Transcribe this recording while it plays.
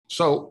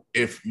So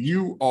if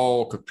you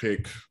all could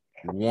pick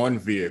one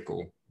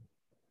vehicle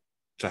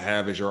to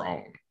have as your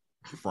own,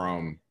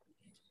 from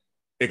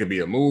it could be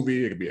a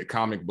movie, it could be a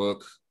comic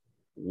book,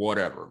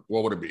 whatever,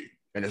 what would it be?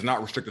 And it's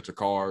not restricted to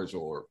cars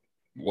or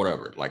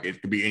whatever. Like it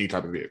could be any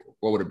type of vehicle.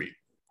 What would it be?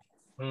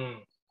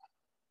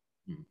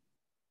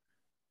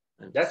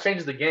 That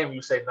changes the game.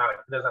 You say, nah, it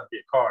doesn't have to be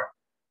a car.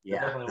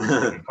 Yeah. Definitely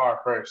would pick a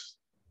car first.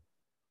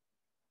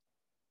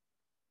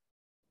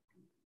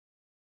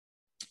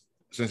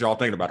 Since y'all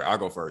thinking about it, I'll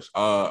go first.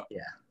 Yeah.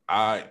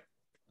 I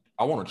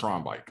want a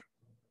Tron bike.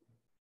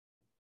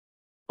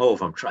 Oh,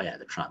 from Tron, yeah,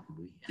 the Tron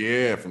movie.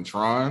 Yeah, from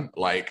Tron.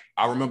 Like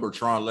I remember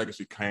Tron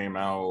Legacy came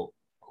out.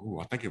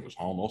 I think it was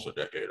almost a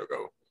decade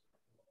ago.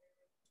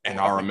 And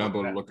I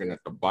remember looking at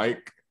the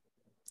bike.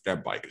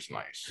 That bike is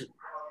nice.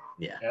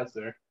 Yeah, that's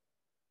there.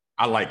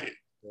 I like it.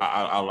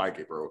 I like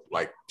it, bro.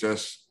 Like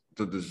just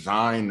the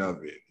design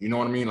of it. You know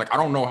what I mean? Like I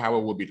don't know how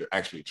it would be to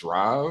actually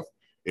drive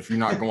if you're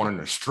not going in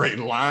a straight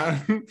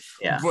line.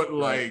 Yeah. But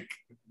like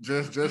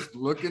just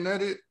looking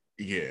at it,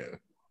 yeah.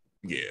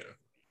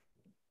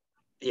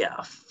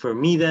 Yeah, for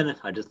me then,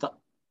 I just thought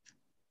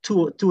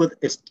two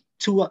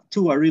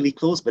are really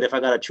close, but if I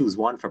gotta choose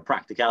one for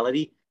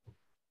practicality,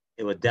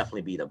 it would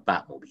definitely be the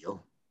Batmobile.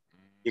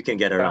 You can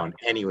get around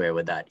anywhere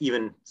with that.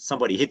 Even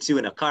somebody hits you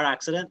in a car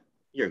accident,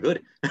 you're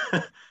good.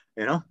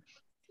 You know?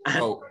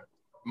 So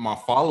my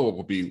follow-up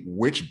would be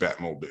which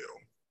Batmobile?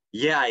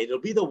 Yeah, it'll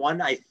be the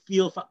one I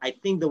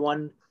think the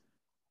one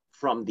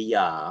from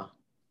the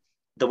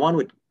one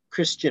with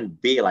Christian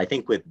Bale, I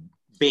think with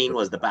Bane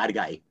was the bad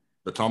guy.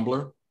 The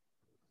Tumbler?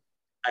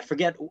 I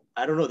forget,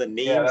 I don't know the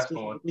name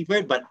specifically for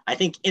it, but I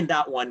think in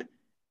that one,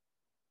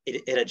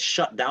 it had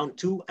shut down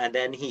too, and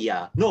then that's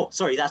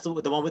the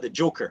one with the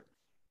Joker.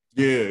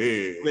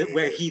 Yeah.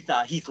 Where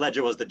Heath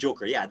Ledger was the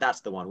Joker. Yeah,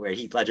 that's the one where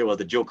Heath Ledger was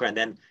the Joker, and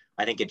then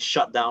I think it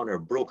shut down or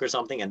broke or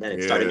something, and then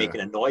it started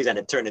making a noise, and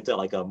it turned into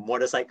like a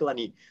motorcycle, and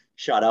he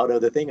shot out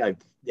of the thing. That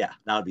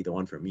would be the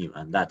one for me,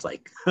 man. That's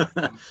like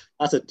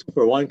that's a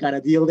 2-for-1 kind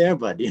of deal there,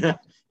 but no,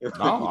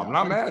 I'm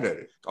not mad at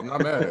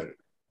it.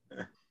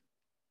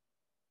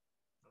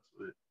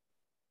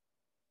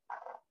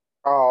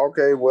 Oh,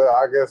 okay. Well,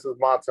 I guess it's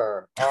my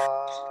turn.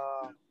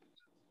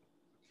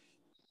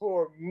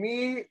 For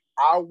me,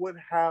 I would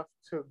have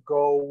to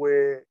go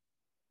with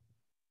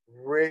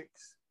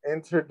Rick's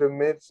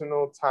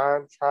interdimensional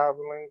time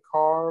traveling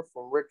car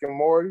from Rick and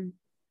Morty.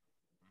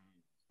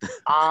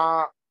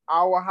 I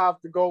will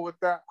have to go with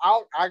that.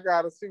 I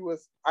gotta see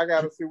what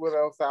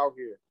else out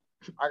here.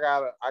 I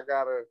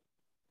gotta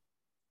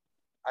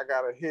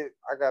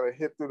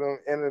hit through them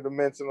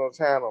interdimensional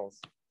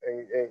channels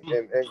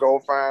and go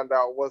find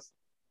out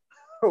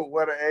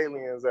where the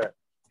aliens at.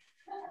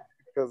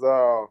 Because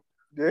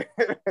it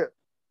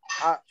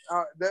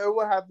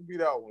will have to be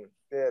that one.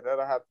 Yeah,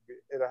 it'll have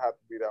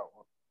to be that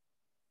one.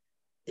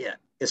 Yeah,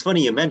 it's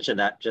funny you mentioned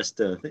that.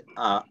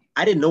 I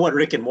didn't know what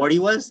Rick and Morty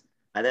was,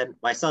 and then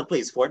my son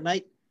plays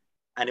Fortnite,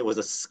 and it was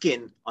a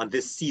skin on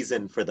this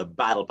season for the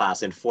Battle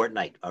Pass in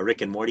Fortnite, a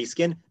Rick and Morty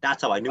skin.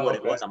 That's how I knew what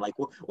it was. I'm like,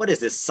 what is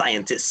this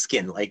scientist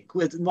skin? Like,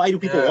 why do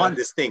people want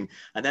this thing?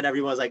 And then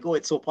everyone's like, oh,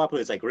 it's so popular.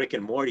 It's like Rick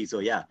and Morty. So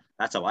yeah,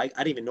 that's how I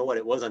didn't even know what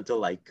it was until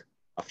like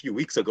a few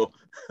weeks ago.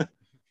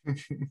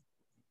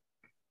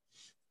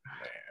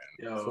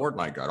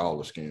 Fortnite got all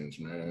the skins,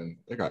 man.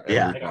 They got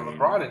everything. They got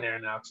LeBron in there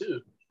now too.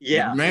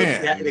 Yeah,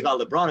 man. They got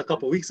LeBron a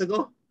couple weeks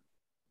ago.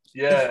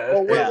 Yeah.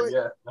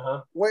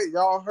 Wait,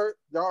 y'all heard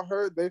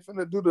they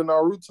finna do the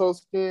Naruto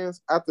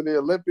skins after the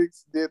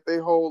Olympics did they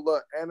whole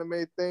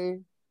anime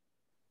thing?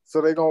 So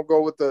they gonna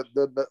go with the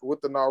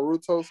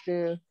Naruto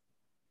skin?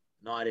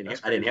 No, I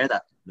didn't hear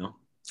that. No,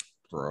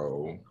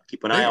 bro.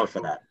 Keep an eye out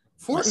for that.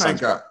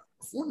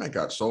 Fortnite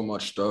got so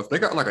much stuff. They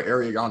got like an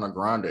Ariana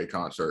Grande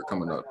concert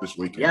coming up this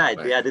weekend.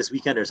 Yeah, this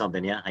weekend or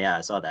something. Yeah,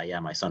 I saw that. Yeah,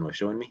 my son was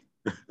showing me.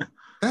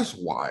 That's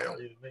wild.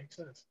 It makes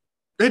sense.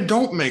 It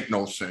don't make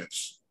no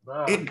sense.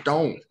 Nah, it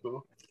don't.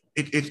 Cool.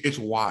 It's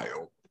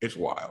wild. It's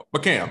wild.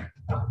 But Cam,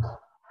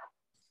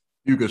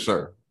 you good,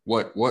 sir.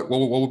 What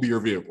would be your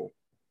vehicle?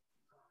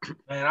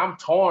 Man, I'm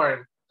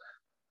torn.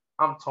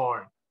 So I'm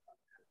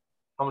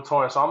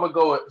gonna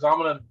go with. So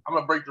I'm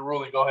gonna break the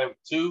rule and go ahead with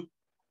two,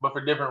 but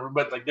different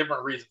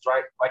reasons,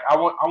 right? Like I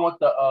want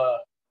the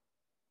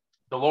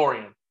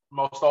DeLorean.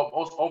 Most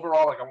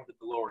overall, like I want the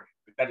DeLorean.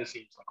 Like, that just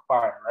seems like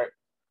fire, right?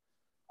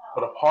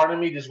 But a part of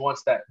me just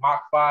wants that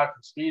Mach 5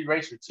 from Speed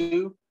Racer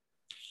 2,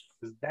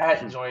 because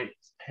that joint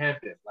is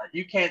pimping. Like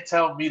you can't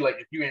tell me like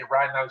if you ain't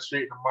riding down the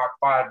street in a Mach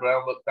 5,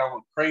 but that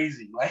look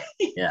crazy. Like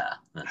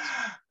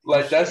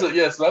like that's it.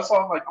 Yeah, so that's why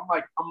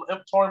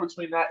I'm torn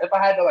between that. If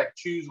I had to like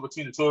choose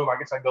between the two of them, I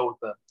guess I'd go with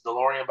the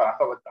DeLorean. But I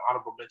felt like the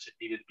honorable mention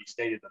needed to be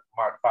stated that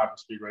Mach 5 and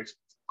Speed Racer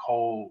is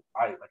cold,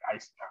 icy kind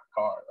of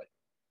car, like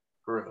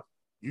for real.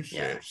 You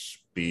said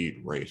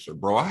Speed Racer,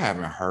 bro. I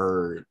haven't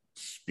heard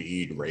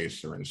Speed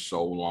Racer in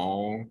so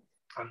long.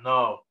 I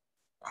know.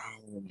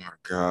 Oh my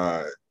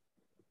god,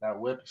 that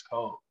whip is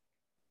cold.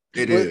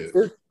 It is.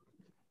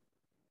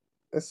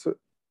 It's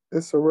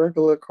a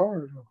regular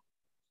car though.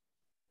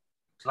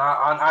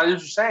 I get what you're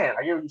saying.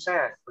 I get what you're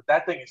saying. But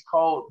that thing is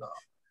cold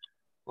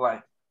though.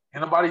 Like,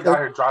 anybody's out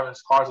here driving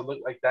cars that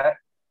look like that.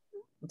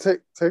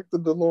 Take the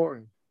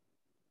DeLorean.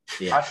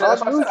 Yeah. I said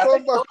that's what I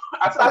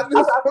said. I knew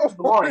said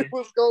somebody DeLorean.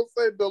 was gonna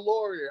say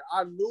DeLorean.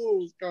 I knew it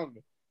was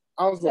coming.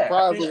 I was Yeah,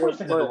 surprised. I mean, it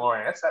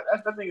DeLorean. That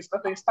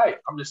thing's tight.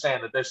 I'm just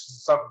saying that there's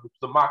something.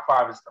 The Mach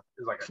 5 is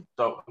like a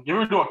dope. If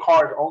you're doing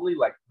cars only,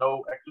 like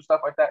no extra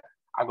stuff like that,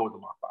 I go with the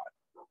Mach 5.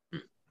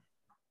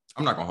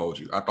 I'm not gonna hold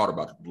you. I thought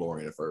about the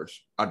DeLorean at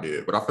first. I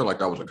did, but I feel like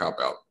that was a cop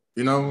out.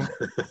 You know, I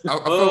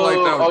feel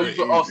like that was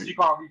so you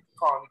calling me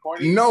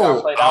corny?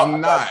 No,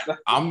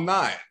 I'm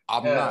not.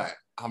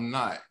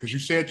 Because you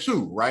said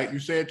two, right? You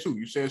said two.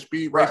 You said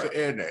Speed Racer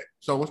and that.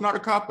 So it's not a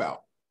cop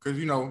out. Because,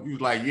 you know, you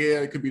was like, yeah,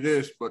 it could be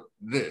this, but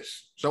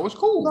this. So it's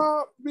cool.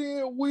 Stop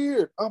being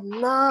weird. I'm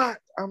not.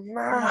 Oh,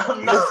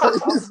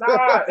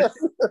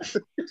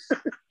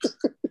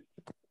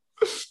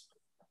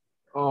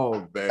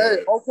 man.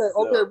 Hey, okay,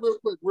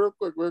 real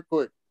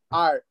quick.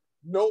 All right.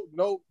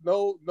 No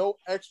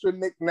extra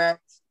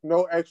knickknacks,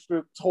 no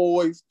extra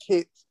toys,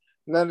 kits,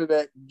 none of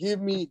that.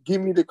 Give me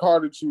the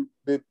car that you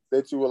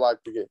would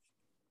like to get.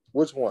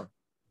 Which one?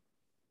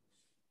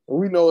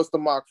 We know it's the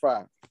Mach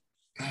 5.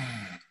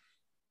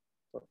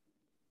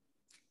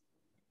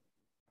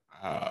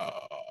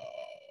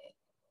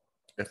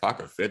 If I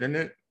could fit in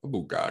it, a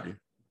Bugatti.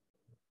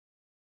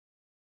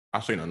 I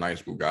seen a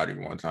nice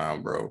Bugatti one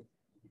time, bro.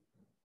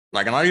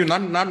 Like, not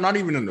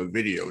even in the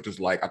video, just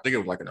like I think it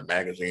was like in a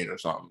magazine or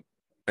something,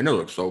 and it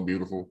looked so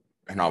beautiful.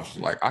 And I was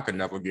like, I could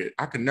never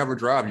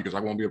drive you because I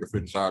won't be able to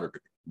fit inside of the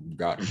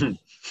Bugatti.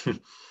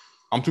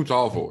 I'm too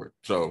tall for it.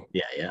 So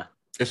yeah,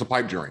 it's a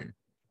pipe dream.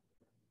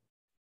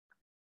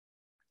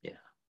 Yeah,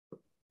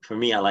 for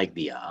me, I like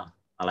the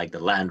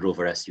Land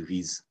Rover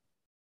SUVs.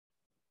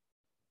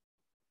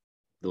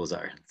 Those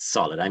are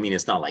solid. I mean,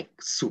 it's not like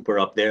super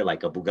up there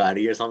like a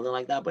Bugatti or something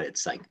like that, but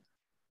it's like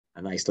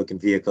a nice looking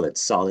vehicle.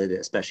 It's solid,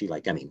 especially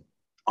like, I mean,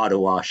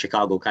 Ottawa,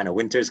 Chicago kind of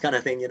winters kind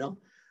of thing, you know,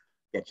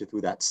 get you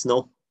through that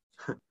snow.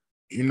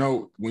 You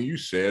know, when you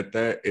said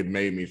that, it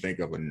made me think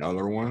of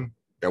another one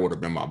that would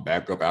have been my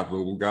backup after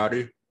the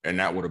Bugatti, and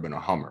that would have been a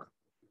Hummer.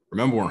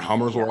 Remember when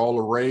Hummers were all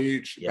the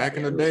rage back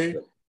in the day?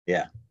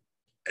 Yeah.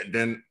 And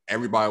then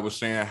everybody was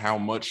saying how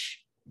much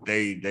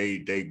they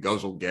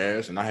guzzle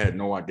gas, and I had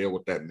no idea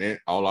what that meant.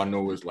 All I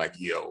know is like,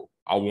 yo,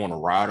 I want to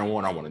ride on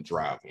one, I want to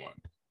drive one.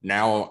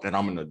 Now that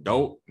I'm an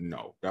adult,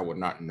 no, that would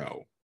not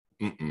know.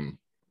 No.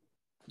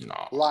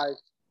 Like,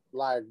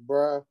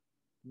 bruh,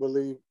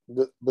 believe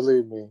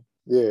me,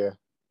 yeah.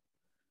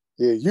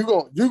 You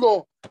going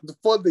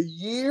for the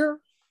year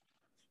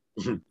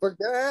for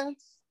gas?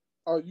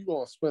 Oh, you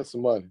gonna spend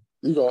some money?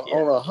 You gonna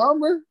on a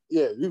Hummer?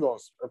 Yeah, you gonna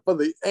for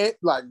the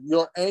like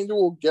your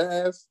annual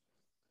gas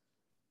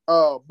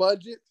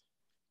budget?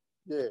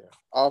 Yeah,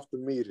 off the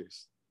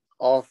meters.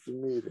 I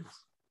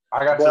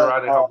got to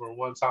ride a Hummer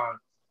one time.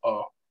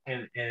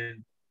 And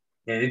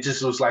it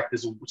just was like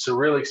this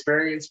surreal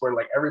experience where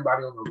like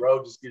everybody on the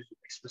road just gives you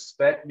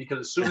respect because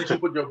as soon as you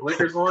put your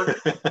blinkers on,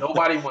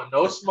 nobody want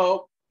no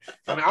smoke.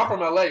 I mean, I'm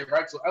from LA,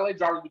 right? So LA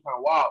drivers be kind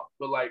of wild,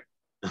 but like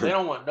they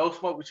don't want no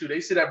smoke with you.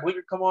 They see that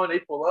blinker come on, they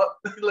pull up,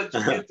 let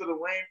you get into the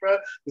lane, bro,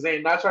 because they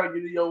ain't not trying to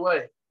get in your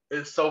way.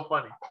 It's so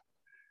funny.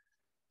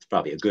 It's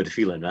probably a good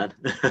feeling, man.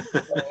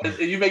 And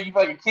you make you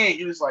feel like a king.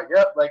 You're just like,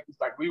 yep, like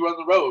it's like we run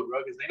the road,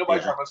 bro, because ain't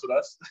nobody trying to mess with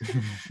us.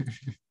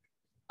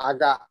 I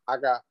got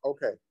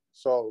okay.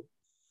 So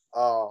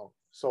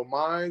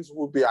mine's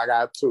would be I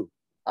got two.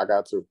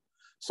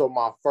 So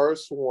my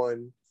first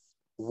one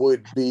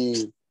would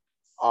be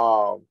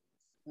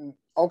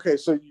okay,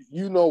 so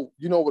you know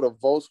what a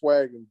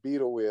Volkswagen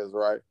Beetle is,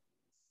 right?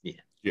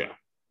 Yeah.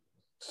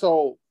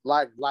 So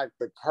like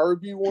the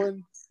Kirby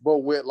one, but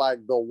with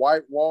like the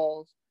white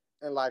walls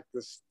and like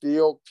the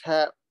steel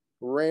cap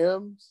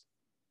rims.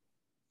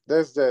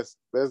 That's just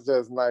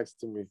nice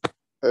to me.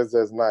 That's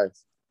just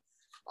nice.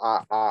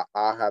 I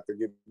have to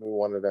get me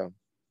one of them.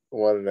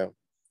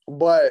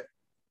 But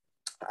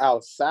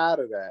outside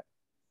of that,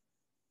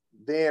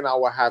 then I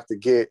would have to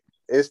get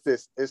this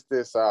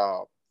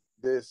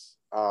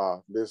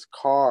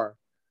car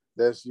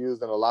that's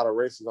used in a lot of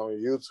races on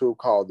YouTube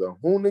called the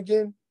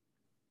Hoonigan.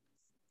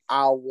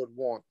 I would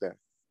want that.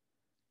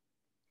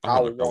 I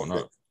would want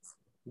that.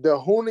 The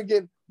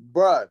Hoonigan,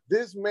 bruh,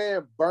 this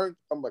man burnt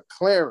a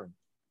McLaren.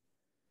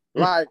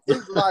 Like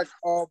it's like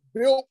a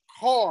built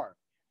car.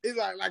 It's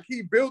like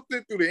he built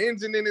it, through the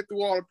engine in it,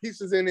 through all the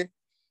pieces in it.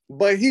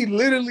 But he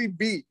literally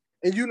beat,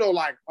 and you know,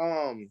 like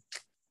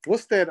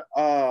what's that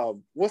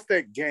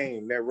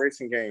game, that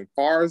racing game?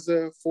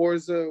 Forza,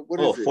 what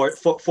is it?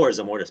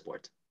 Forza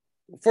Motorsport.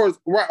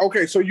 Right,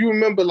 okay. So you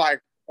remember like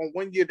on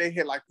one year they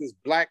had like this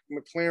black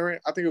McLaren.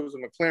 I think it was a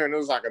McLaren. It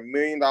was like $1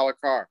 million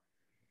car.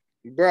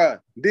 Bruh,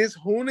 this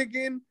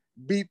Hoonigan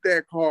beat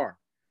that car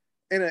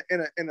in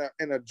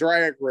a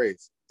drag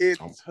race. It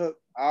took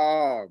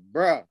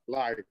bruh,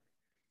 like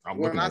I'm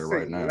when looking I at it say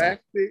right now.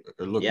 left it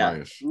looks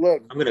nice.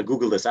 Look, I'm gonna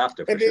Google this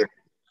after for sure.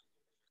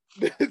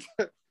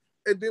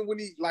 And then when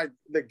he like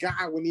the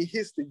guy when he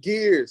hits the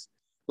gears,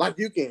 Like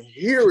you can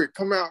hear it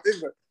come out.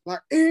 It's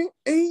like ing,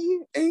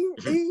 ing, ing,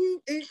 ing,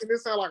 ing, and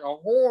it sounds like a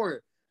horn.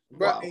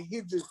 But Wow. and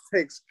he just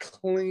takes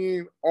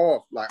clean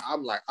off. Like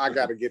I'm like, I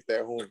gotta get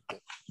that hoonigan.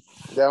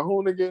 That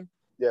hoonigan,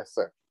 yes,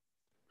 sir.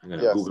 I'm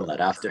gonna Google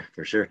that after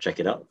for sure. Check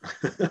it out.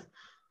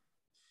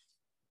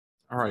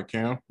 All right,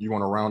 Cam, you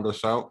want to round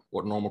us out?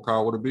 What normal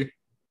car would it be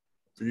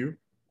for you?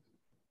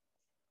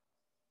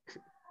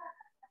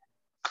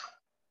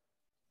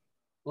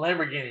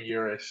 Lamborghini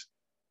Urus.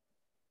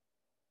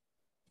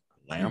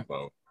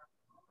 Lambo.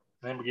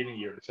 Lamborghini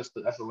Urus.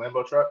 That's a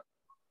Lambo truck.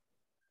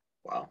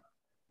 Wow,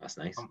 that's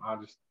nice.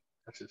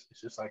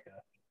 It's just like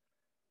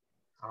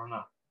I don't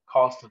know,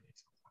 calls to me.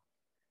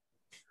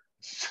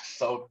 It's just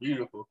so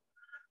beautiful.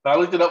 But I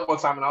looked it up one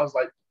time and I was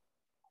like,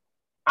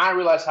 I didn't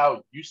realize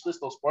how useless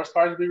those sports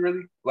cars be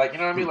really. Like, you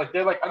know what I mean? Like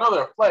they're like, I know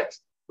they're a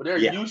flex, but they're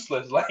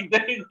useless. Like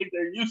they're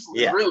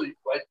useless, really.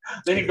 Like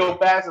they can go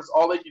fast, that's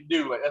all they can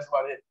do. Like that's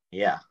about it.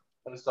 Yeah.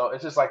 And so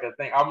it's just like a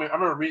thing. I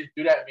remember reading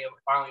through that and being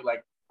finally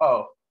like,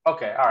 oh,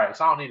 okay, all right.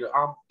 So I don't need to.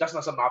 That's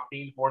not something I'm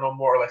fiending for no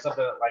more. Like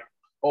something like,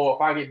 oh,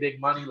 if I get big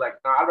money, like,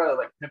 no, I'd rather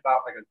like pimp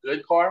out like a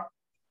good car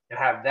and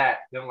have that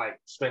than like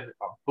spend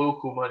a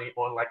buku money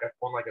on like a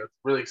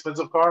really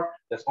expensive car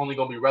that's only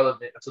gonna be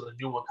relevant until the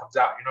new one comes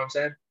out. You know what I'm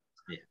saying?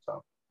 Yeah.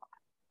 So,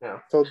 yeah.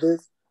 So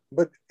this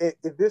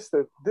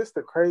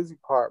the crazy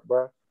part,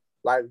 bro.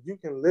 Like you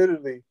can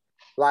literally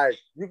buy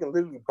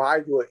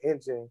you an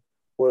engine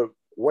with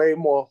way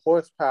more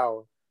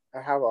horsepower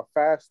and have a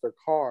faster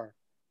car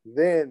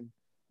than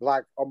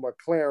like a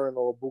McLaren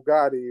or a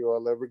Bugatti or a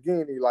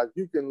Lamborghini. Like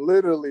you can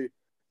literally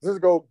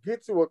just go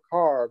get you a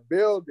car,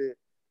 build it,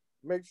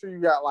 make sure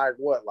you got like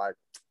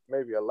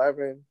maybe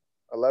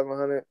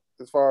 1100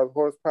 as far as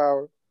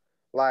horsepower,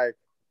 like,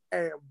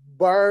 and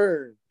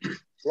burn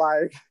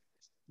like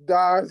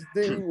Dodge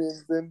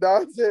Demons and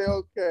Dodge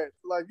Hellcats.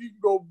 Like you can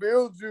go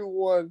build you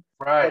a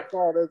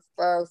car that's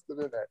faster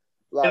than that.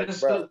 Like, and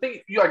the thing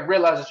you like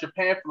realize that you're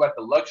paying for like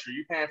the luxury,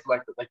 you're paying for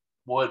like the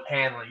wood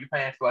paneling, you're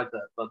paying for like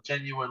the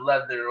genuine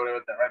leather or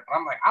whatever that, right? But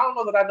I'm like, I don't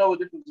know that I know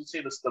the difference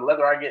between the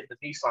leather I get in the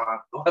Nissan,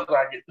 the leather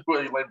I get in the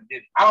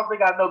Lamborghini. I don't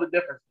think I know the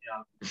difference,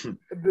 you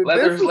know.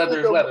 Leather is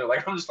leather.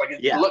 Like I'm just like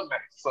it look nice.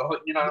 So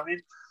you know what I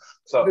mean?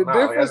 So the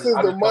difference is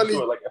the money.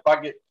 Like if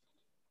I get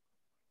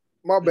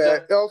my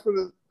bad. I was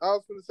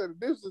gonna say the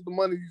difference is the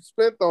money you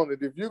spent on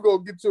it. If you go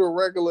get you a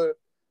regular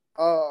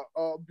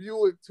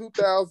Buick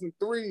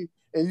 2003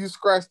 and you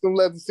scratch them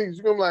leather seats,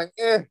 you're gonna be like,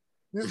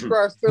 you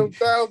scratch them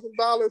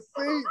 $1,000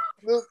 seats,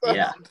 them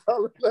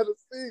 $1,000 leather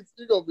seats.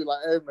 You're gonna be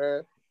like, hey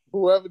man,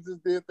 whoever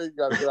just did that, you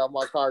gotta get out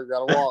my car, you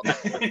gotta walk.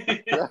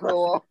 You gotta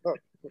walk.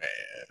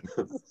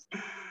 Man.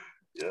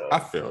 Yeah. I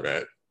feel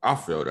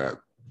that.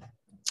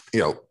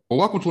 Yo, well,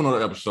 welcome to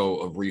another episode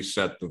of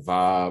Reset the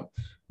Vibe.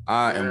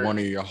 I am one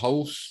of your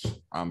hosts.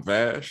 I'm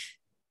Vash.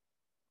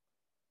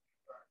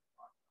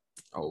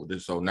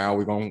 Now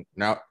we're going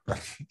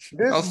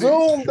this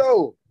Zoom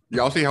though.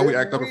 Y'all see how we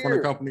act up in front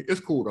of the company?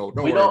 It's cool though.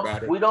 Don't worry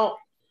about it.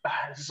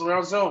 This is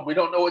on Zoom. We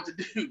don't know what to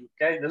do.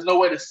 Okay, there's no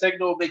way to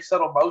signal, make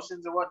subtle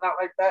motions and whatnot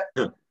like that.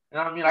 You know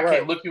what I mean? I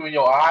can't look you in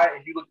your eye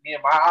and you look me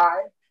in my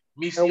eye.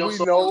 Me see your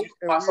soul,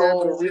 my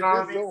soul. You know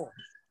what I mean?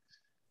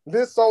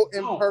 This so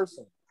in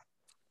person.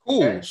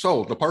 Cool. Okay.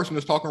 So the person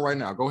that's talking right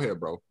now, go ahead,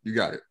 bro. You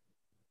got it.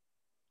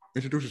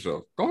 Introduce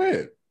yourself. Go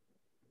ahead.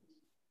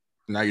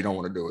 Now you don't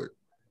want to do it.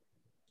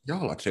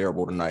 Y'all are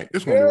terrible tonight.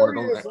 This one.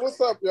 What's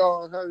up,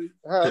 y'all?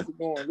 How's it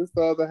going? This is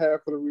the other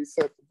half of the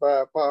Reset the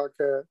Vibe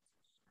podcast.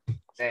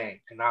 Dang,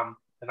 and I'm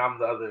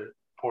the other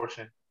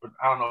portion. But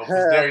I don't know.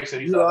 Gary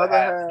said he's the other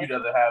half. You the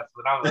other half,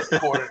 but I'm the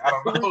quarter. I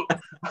don't know.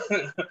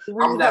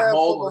 I'm that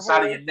mole on the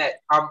side of your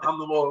neck. I'm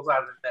the mole on the side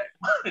of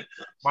the neck.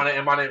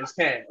 my name is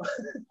Cam.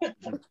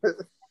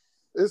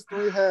 It's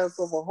 3 halves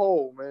of a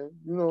whole, man.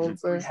 You know what I'm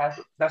saying?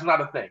 That's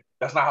not a thing.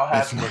 That's not how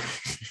halves work.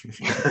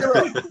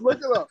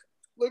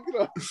 Look it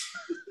up.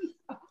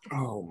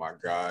 Oh my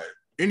God.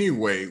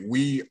 Anyway,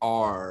 we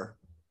have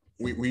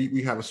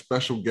a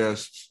special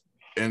guest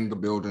in the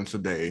building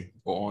today,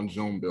 or on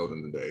Zoom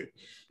building today.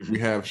 We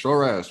have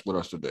Shoraz with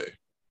us today.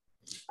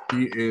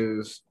 He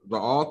is the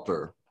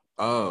author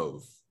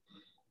of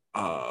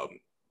oh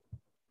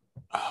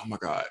my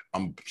God,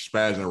 I'm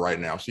spazzing right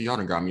now. See, y'all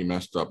done got me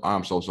messed up.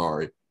 I'm so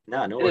sorry.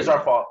 No, it is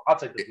our fault. I'll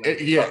take this.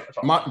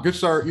 My good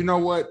sir. You know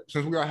what?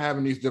 Since we are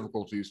having these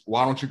difficulties,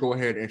 why don't you go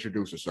ahead and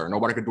introduce us, sir?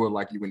 Nobody could do it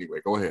like you anyway.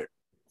 Go ahead.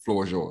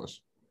 Floor is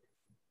yours.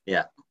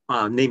 Yeah.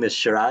 Name is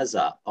Shoraz,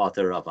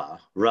 author of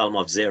Realm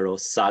of Zerros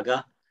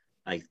saga.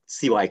 I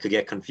see why it could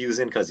get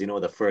confusing because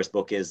the first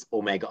book is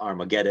Omega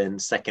Armageddon,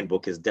 second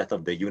book is Death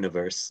of the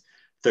Universe,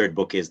 third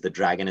book is The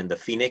Dragon and the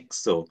Phoenix.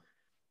 So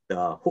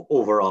the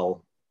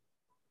overall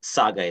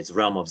saga is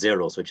Realm of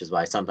Zerros, which is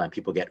why sometimes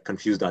people get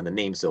confused on the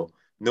name. So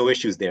no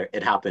issues there.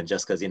 It happened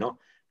just because,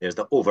 there's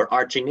the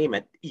overarching name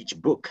and each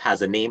book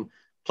has a name.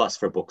 Plus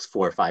for books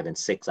 4, 5, and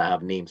 6, I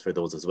have names for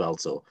those as well.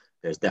 So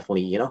there's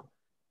definitely,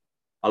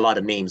 a lot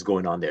of names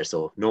going on there.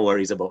 So no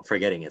worries about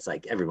forgetting. It's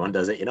like everyone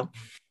does it,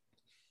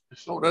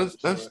 Oh,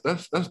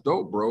 that's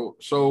dope, bro.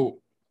 So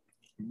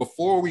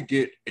before we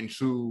get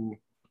into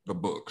the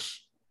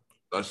books.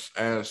 Let's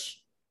ask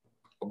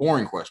a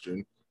boring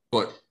question,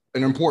 but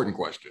an important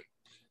question.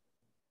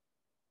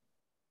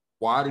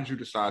 Why did you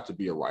decide to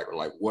be a writer?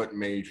 Like, what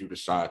made you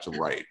decide to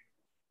write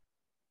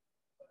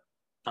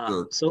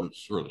the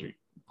trilogy?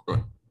 Go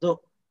ahead.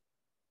 So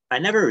I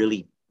never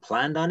really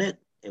planned on it.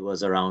 It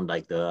was around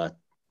like the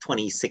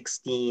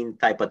 2016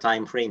 type of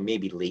time frame,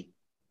 maybe late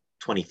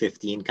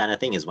 2015 kind of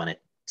thing is when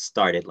it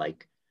started.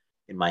 Like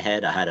in my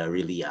head, I had a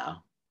really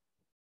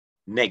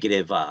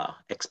negative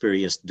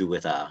experience to do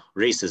with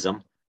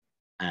racism,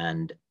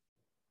 and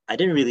I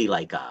didn't really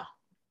like.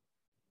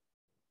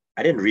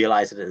 I didn't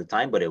realize it at the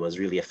time, but it was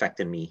really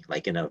affecting me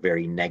like in a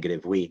very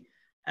negative way,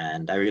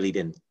 and I really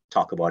didn't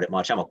talk about it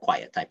much. I'm a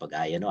quiet type of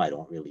guy, you know. I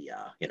don't really,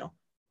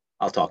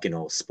 I'll talk,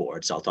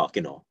 sports. I'll talk,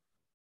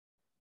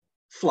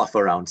 fluff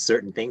around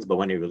certain things, but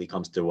when it really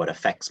comes to what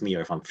affects me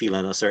or if I'm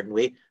feeling a certain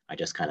way, I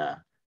just kind of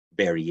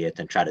bury it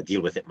and try to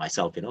deal with it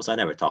myself, So I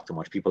never talked to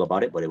much people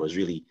about it, but it was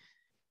really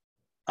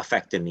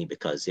affecting me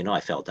because, I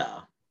felt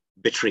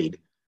betrayed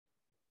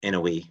in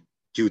a way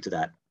due to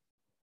that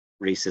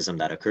racism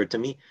that occurred to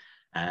me.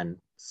 And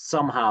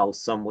somehow,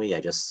 some way, I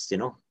just,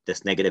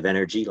 this negative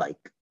energy, like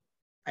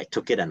I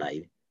took it and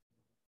I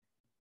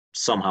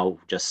somehow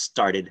just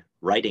started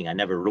writing. I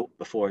never wrote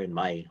before in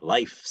my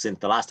life. Since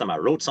the last time I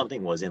wrote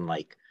something was in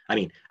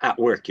at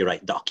work, you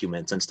write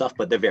documents and stuff,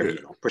 but they're very,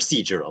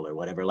 procedural or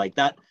whatever like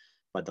that.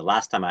 But the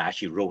last time I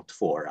actually wrote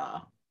for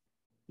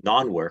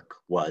non-work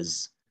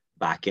was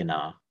back in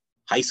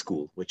high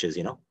school, which is,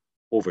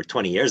 over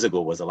 20 years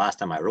ago was the last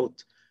time I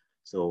wrote.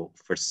 So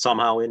for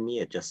somehow in me,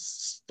 it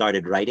just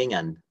started writing.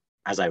 And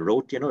as I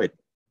wrote, it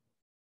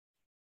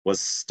was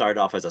started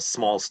off as a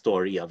small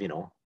story of,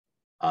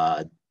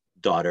 a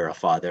daughter, a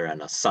father,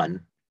 and a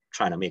son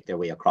trying to make their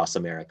way across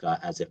America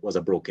as it was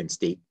a broken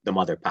state. The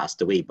mother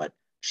passed away, but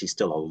she's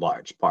still a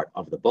large part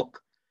of the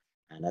book.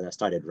 And as I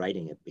started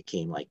writing, it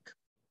became like,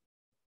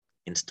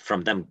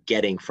 from them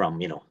getting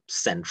from,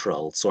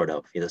 central sort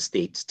of the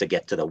states to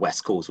get to the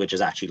West Coast, which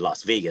is actually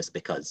Las Vegas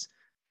because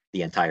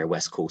the entire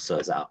West Coast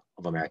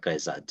of America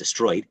is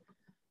destroyed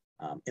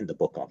in the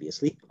book,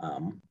 obviously.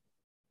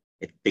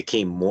 It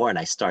became more, and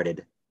I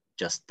started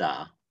just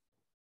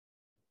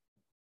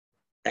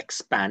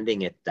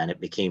expanding it. Then it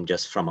became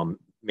just from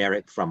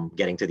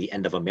getting to the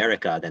end of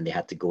America. Then they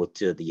had to go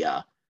to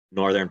the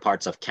northern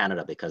parts of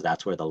Canada because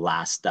that's where the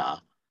last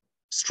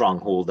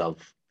stronghold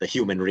of the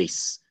human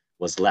race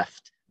was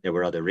left. There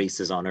were other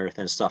races on Earth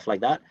and stuff like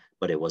that,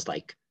 but it was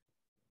like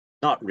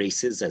not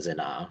races as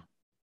in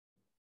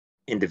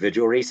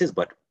individual races,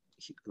 but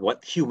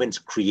what humans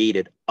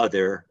created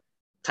other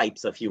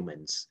types of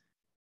humans,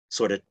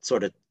 sort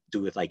of do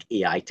with like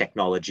AI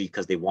technology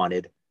because they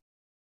wanted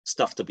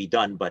stuff to be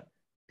done, but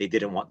they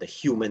didn't want the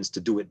humans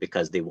to do it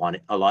because they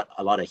wanted a lot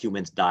of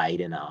humans died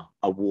in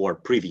a war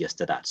previous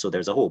to that. So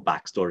there's a whole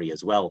backstory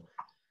as well.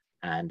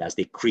 And as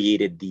they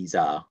created these,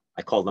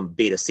 I call them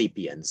beta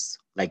sapiens,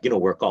 like,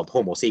 we're called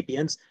Homo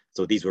sapiens.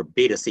 So these were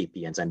beta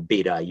sapiens, and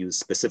beta I use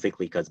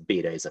specifically because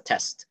beta is a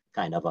test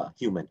kind of a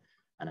human.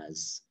 And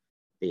as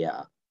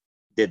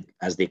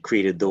they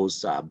created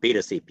those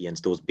beta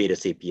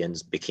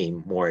sapiens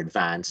became more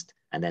advanced,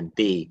 and then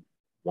they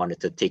wanted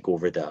to take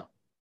over the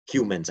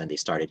humans and they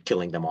started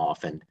killing them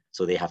off. And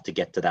so they have to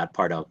get to that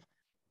part of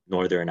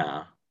northern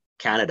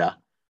Canada.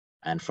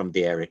 And from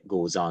there, it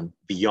goes on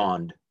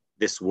beyond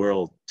this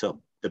world to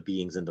the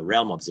beings in the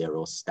realm of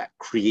Zerros that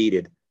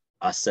created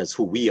us as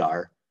who we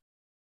are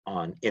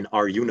in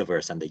our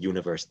universe. And the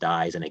universe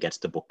dies and it gets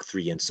to book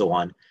 3 and so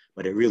on.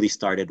 But it really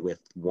started with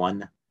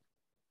one,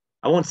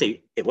 I won't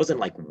say it wasn't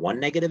like one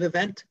negative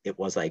event. It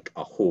was like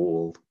a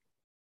whole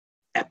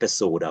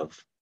episode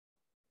of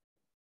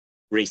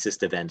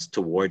racist events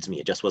towards me.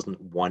 It just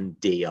wasn't one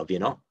day of,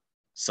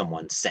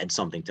 someone said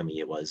something to me.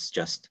 It was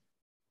just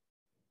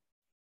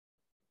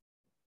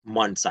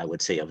months, I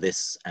would say, of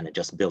this, and it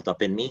just built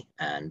up in me.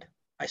 And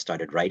I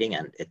started writing,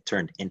 and it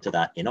turned into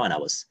that, and I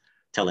was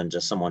telling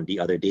just someone the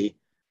other day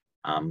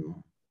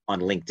on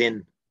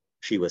LinkedIn,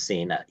 she was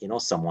saying that,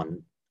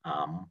 someone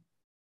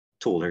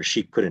told her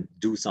she couldn't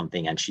do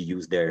something and she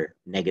used their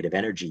negative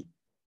energy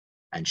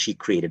and she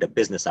created a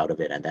business out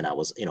of it. And then I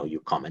was,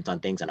 you comment on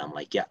things and I'm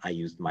like, yeah, I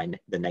used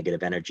the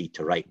negative energy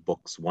to write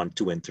books 1,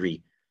 2, and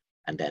 3.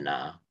 And then,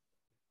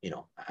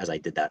 as I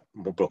did that,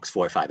 books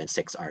 4, 5, and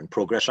 6 are in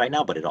progress right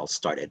now, but it all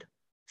started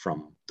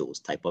from those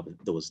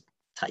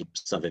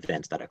types of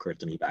events that occurred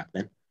to me back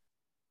then.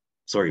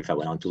 Sorry if I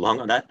went on too long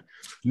on that.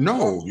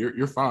 No,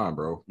 you're fine,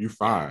 bro. You're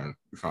fine.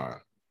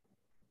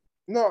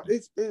 No,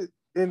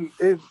 and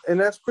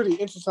that's pretty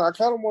interesting. I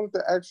kind of wanted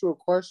to ask you a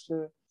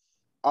question.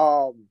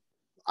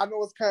 I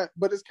know it's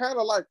kind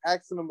of like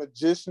asking a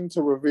magician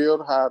to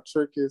reveal how a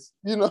trick is,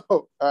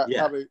 how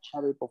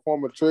they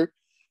perform a trick.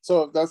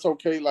 So if that's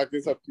okay, like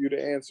it's up to you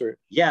to answer it.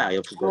 Yeah,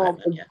 you can go ahead,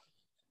 man. Yeah.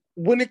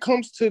 When it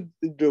comes to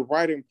the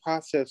writing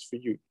process for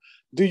you,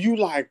 do you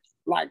like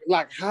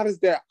how does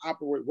that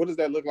operate? What does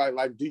that look like?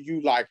 Like, do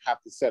you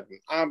have to set an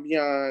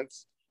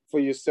ambiance for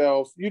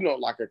yourself?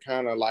 Like a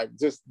kind of like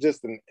just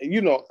an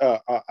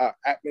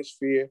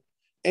atmosphere.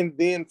 And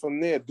then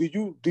from there,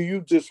 do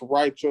you just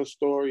write your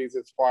stories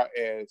as far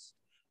as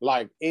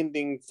like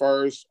ending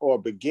first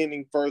or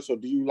beginning first, or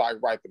do you like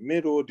write the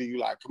middle? Do you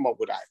like come up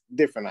with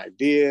different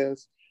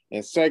ideas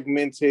and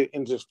segment it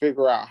and just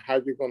figure out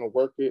how you're going to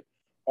work it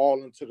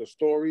all into the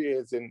story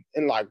is in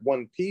like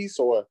one piece,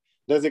 or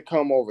does it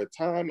come over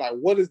time? Like,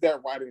 what does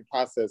that writing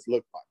process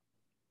look like?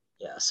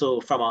 Yeah. So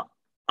from an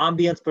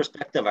ambience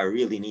perspective, I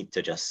really need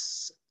to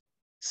just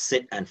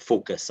sit and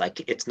focus.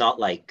 Like it's not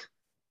like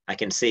I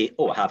can say,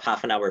 oh, I have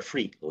half an hour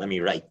free. Let me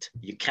write.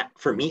 You can't,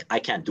 for me, I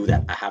can't do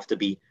that. I have to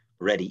be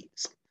ready.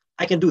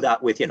 I can do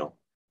that with,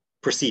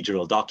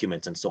 procedural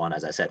documents and so on.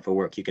 As I said, for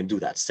work, you can do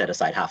that. Set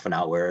aside half an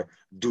hour,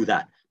 do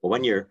that. But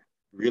when you're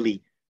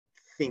really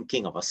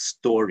thinking of a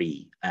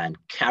story and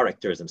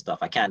characters and stuff,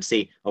 I can't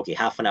say, okay,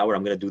 half an hour,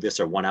 I'm going to do this,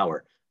 or 1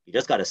 hour. You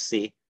just got to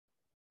say,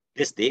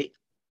 this day,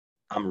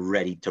 I'm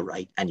ready to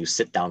write. And you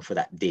sit down for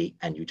that day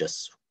and you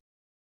just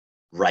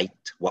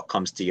write what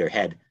comes to your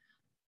head.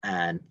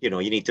 And, you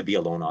need to be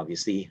alone,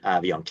 obviously. I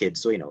have young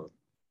kids, so,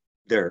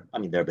 they're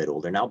a bit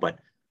older now, but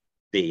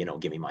they,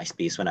 give me my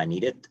space when I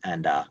need it.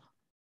 And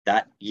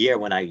that year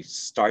when I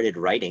started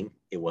writing,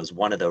 it was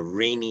one of the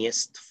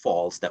rainiest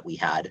falls that we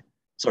had.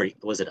 Sorry,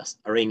 was it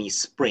a rainy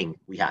spring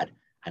we had?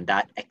 And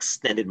that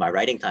extended my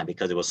writing time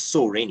because it was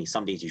so rainy.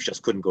 Some days you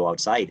just couldn't go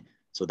outside.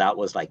 So that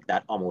was like,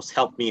 that almost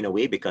helped me in a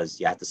way because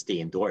you had to stay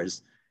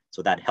indoors.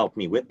 So that helped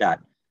me with that.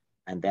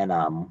 And then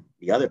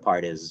the other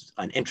part is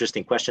an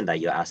interesting question that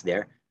you asked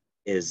there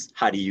is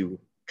how do you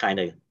kind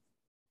of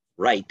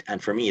write?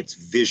 And for me, it's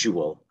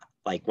visual.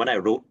 Like when I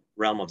wrote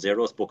Realm of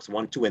Zerros books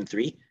 1, 2, and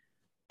 3,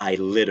 I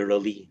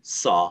literally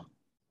saw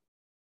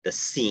the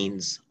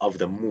scenes of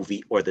the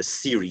movie or the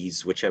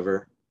series,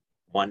 whichever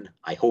one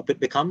I hope it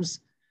becomes.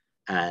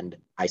 And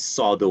I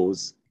saw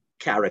those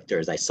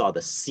characters. I saw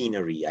the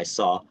scenery. I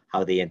saw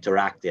how they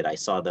interacted. I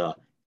saw the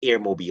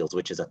airmobiles,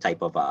 which is a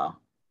type of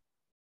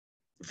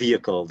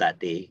vehicle that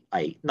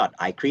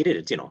I created.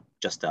 It's,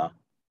 just a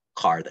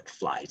car that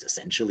flies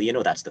essentially,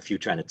 that's the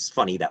future. And it's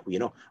funny that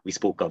we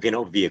spoke of,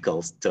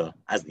 vehicles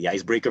as the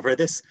icebreaker for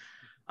this.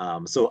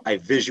 So I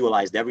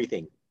visualized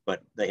everything,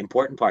 but the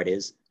important part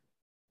is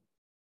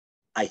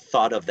I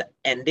thought of the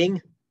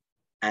ending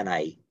and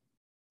I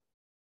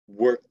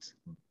worked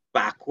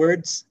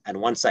backwards.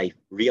 And once I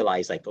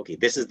realized like, okay,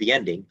 this is the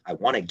ending, I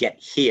want to get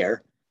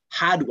here.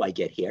 How do I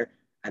get here?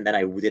 And then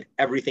I did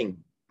everything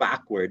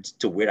backwards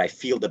to where I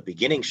feel the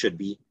beginning should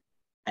be.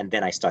 And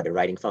then I started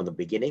writing from the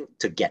beginning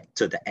to get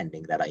to the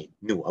ending that I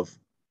knew of.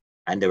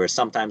 And there were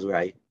some times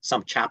where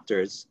some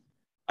chapters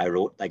I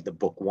wrote, like the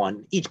book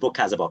 1, each book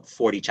has about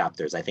 40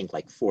 chapters, I think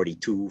like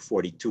 42,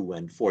 42,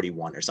 and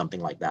 41 or something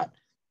like that.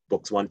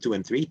 Books 1, 2,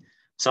 and 3.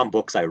 Some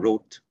books I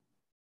wrote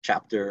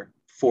chapter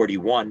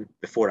 41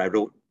 before I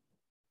wrote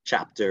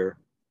chapter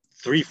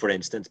 3, for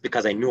instance,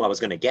 because I knew I was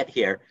going to get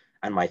here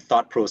and my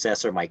thought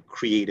process or my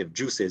creative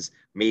juices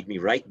made me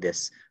write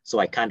this. So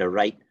I kind of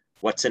write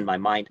what's in my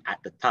mind at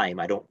the time.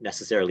 I don't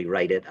necessarily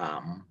write it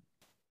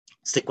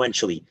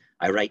sequentially.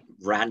 I write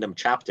random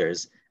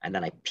chapters and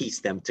then I piece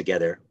them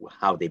together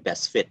how they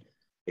best fit.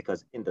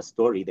 Because in the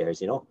story,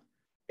 there's,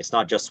 it's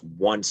not just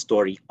one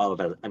story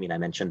I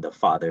mentioned the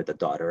father, the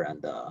daughter,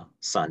 and the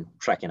son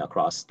trekking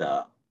across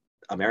the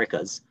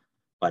Americas,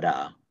 but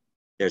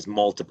there's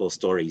multiple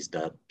stories.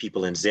 The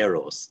people in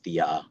Zerros,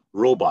 the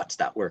robots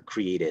that were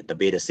created, the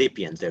Beta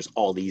Sapiens, there's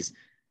all these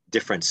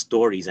different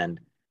stories, and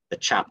the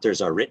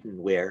chapters are written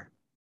where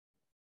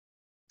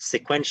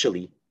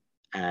sequentially,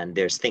 and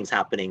there's things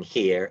happening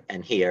here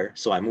and here.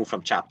 So I move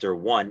from chapter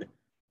 1,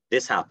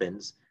 this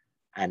happens,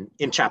 and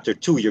in chapter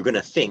 2, you're going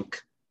to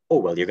think, oh,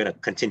 well, you're going to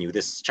continue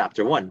this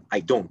chapter 1. I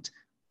don't.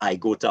 I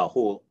go to a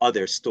whole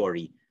other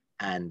story,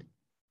 and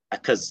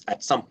because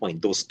at some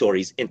point those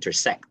stories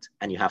intersect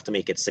and you have to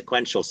make it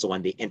sequential. So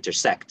when they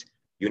intersect,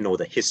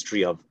 the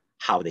history of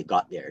how they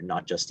got there,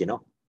 not just,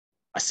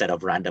 a set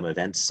of random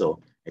events. So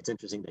it's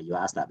interesting that you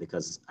asked that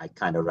because I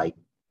kind of write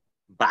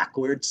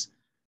backwards,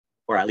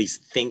 or at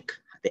least think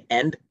at the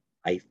end.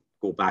 I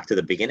go back to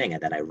the beginning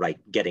and then I write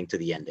getting to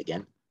the end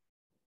again.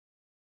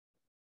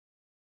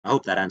 I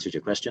hope that answered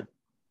your question.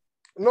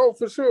 No,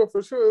 for sure.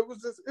 It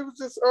was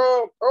just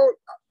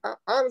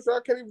honestly, I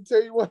can't even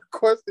tell you where the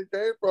question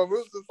came from. It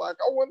was just like,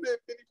 I wonder if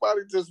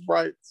anybody just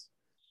writes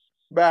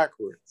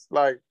backwards.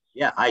 Like,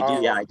 yeah, I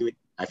do. I do.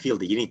 I feel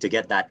that you need to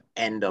get that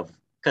end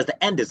because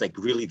the end is like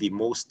really the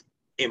most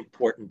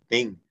important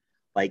thing,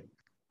 like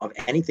of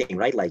anything,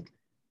 right? Like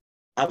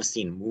I've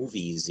seen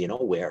movies,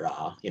 where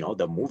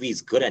the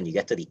movie's good and you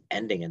get to the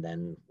ending and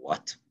then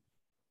what?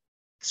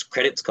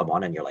 Credits come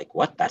on and you're like,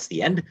 what? That's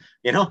the end,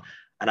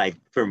 And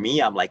for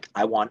me, I'm like,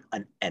 I want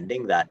an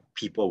ending that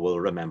people will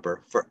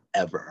remember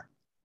forever.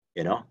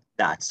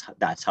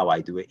 That's how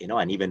I do it.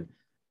 And even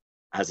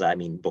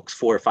books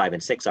 4, 5,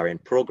 and 6 are in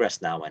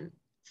progress now. And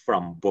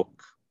from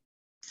book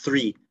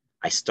 3,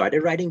 I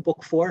started writing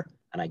book 4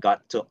 and I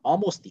got to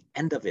almost the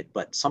end of it.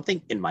 But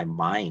something in my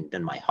mind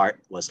and my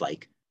heart was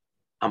like,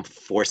 I'm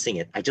forcing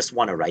it. I just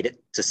want to write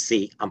it to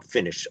say I'm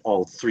finished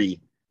all 3,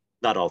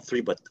 not all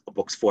 3, but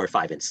books 4,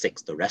 5, and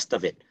 6, the rest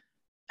of it.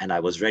 And I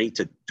was ready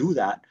to do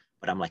that,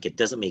 but I'm like, it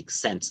doesn't make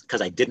sense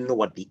because I didn't know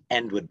what the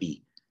end would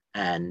be.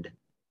 And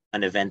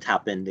an event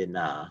happened in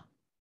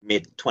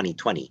mid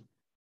 2020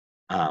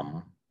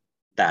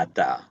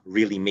 that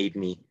really made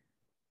me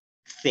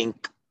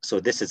think. So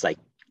this is like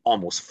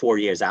almost 4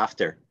 years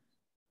after.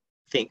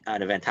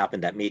 An event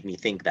happened that made me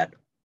think that,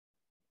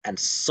 and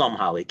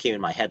somehow it came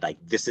in my head like,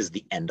 this is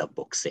the end of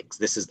book 6.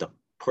 This is the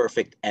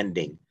perfect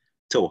ending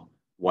to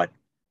what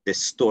this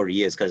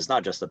story is, because it's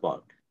not just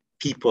about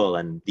people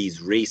and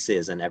these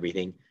races and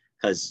everything,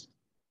 because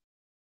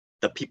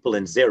the people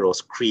in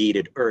Zerros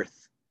created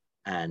Earth,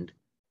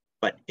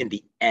 but in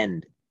the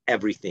end,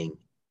 everything,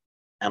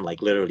 and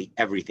like literally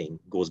everything,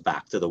 goes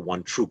back to the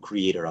one true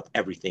creator of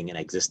everything in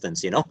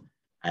existence,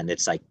 And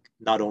it's like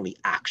not only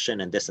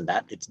action and this and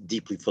that, it's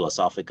deeply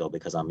philosophical,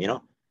 because I'm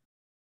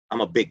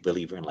a big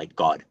believer in like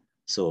God.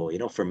 So,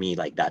 for me,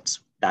 like that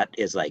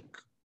is like,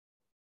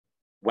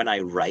 when I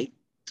write,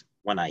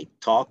 when I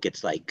talk,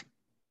 it's like,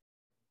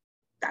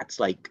 that's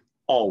like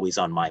always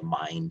on my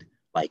mind,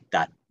 like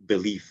that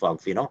belief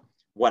of,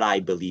 what I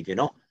believe,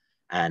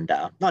 and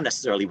not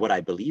necessarily what I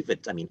believe.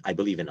 I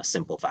believe in a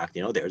simple fact,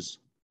 there's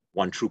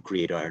one true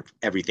creator of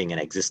everything in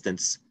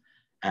existence.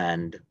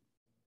 And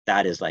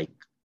that is like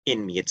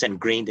in me, it's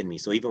ingrained in me.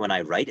 So even when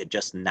I write, it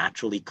just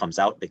naturally comes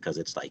out, because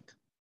it's like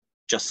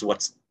just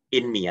what's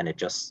in me, and it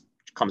just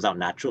comes out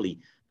naturally.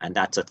 And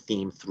that's a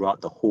theme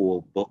throughout the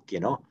whole book,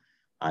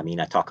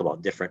 I talk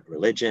about different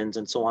religions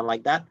and so on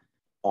like that,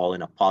 all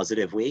in a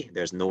positive way.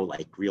 There's no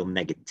like real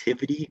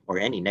negativity or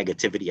any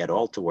negativity at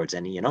all towards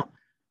any,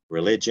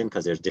 religion,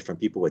 because there's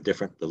different people with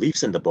different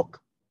beliefs in the book.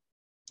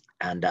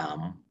 And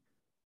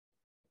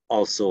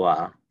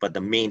also, but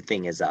the main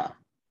thing is,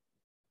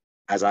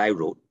 as I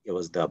wrote, it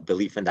was the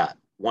belief in that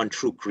one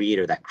true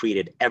creator that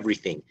created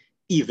everything,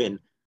 even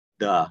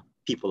the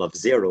people of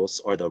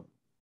Zerros, or the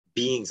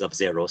beings of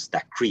Zerros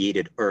that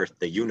created Earth,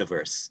 the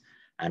universe.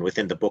 And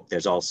within the book,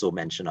 there's also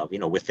mention of,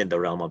 within the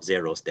realm of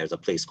Zerros, there's a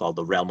place called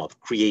the realm of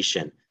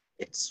creation.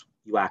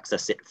 You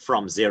access it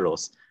from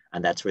Zerros,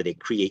 and that's where they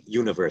create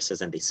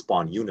universes and they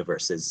spawn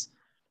universes,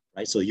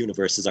 right? So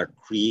universes are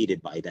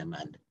created by them,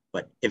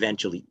 but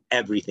eventually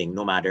everything,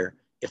 no matter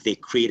if they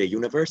create a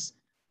universe,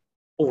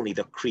 only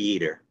the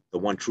creator, the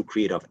one true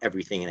creator of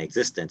everything in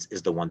existence,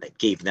 is the one that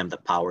gave them the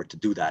power to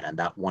do that. And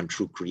that one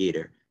true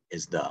creator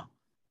is the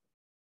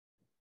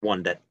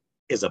one that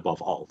is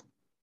above all.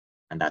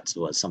 And that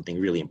was something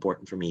really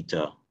important for me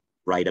to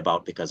write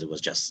about, because it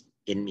was just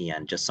in me,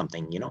 and just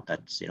something,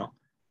 that's,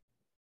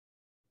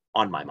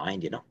 on my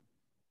mind,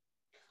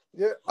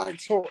 Yeah,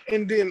 like, so,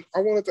 and then I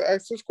wanted to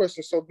ask this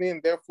question. So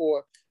then,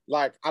 therefore,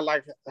 like, I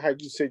like how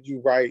you said you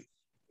write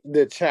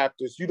the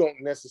chapters. You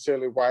don't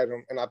necessarily write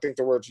them, and I think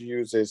the word you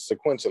use is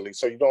sequentially.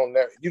 So you don't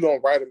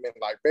write them in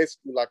like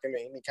basically like in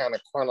any kind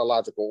of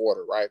chronological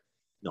order, right?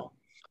 No.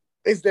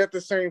 Is that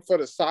the same for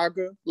the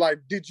saga? Like,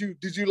 did you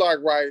like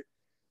write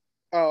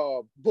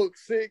book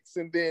 6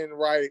 and then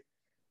write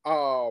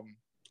 2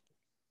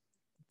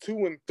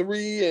 and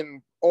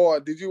 3, or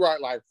did you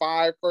write like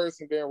 5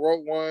 first and then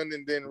wrote 1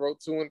 and then wrote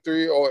 2 and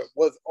 3, or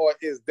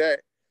is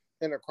that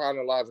in a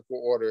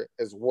chronological order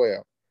as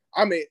well?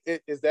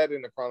 Is that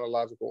in the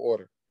chronological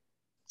order?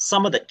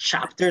 Some of the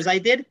chapters I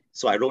did.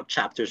 So I wrote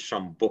chapters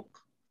from book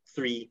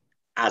 3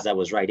 as I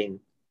was writing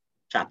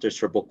chapters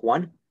for book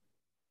 1.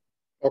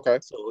 Okay.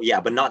 So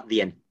yeah, but not the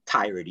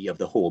entirety of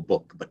the whole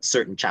book, but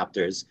certain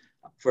chapters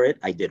for it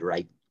I did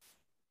write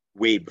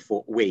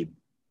before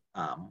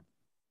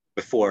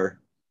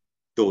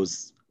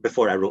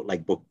I wrote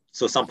like book.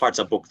 So some parts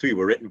of book 3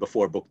 were written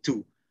before book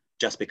 2,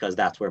 just because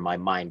that's where my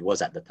mind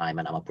was at the time.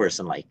 And I'm a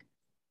person like,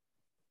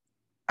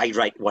 I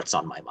write what's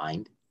on my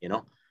mind,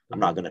 I'm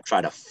not going to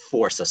try to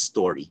force a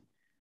story.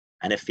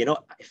 And if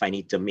I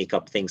need to make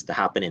up things to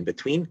happen in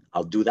between,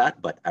 I'll do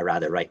that. But I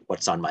rather write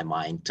what's on my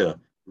mind to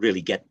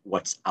really get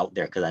what's out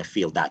there, because I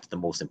feel that's the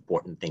most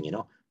important thing,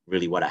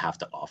 really what I have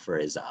to offer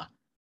is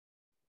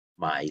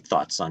my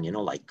thoughts on,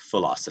 like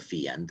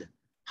philosophy and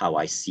how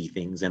I see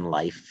things in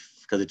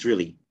life, because it's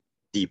really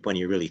deep when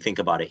you really think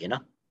about it,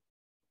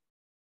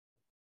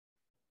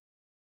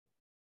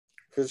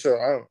 For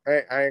sure.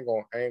 I ain't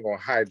gonna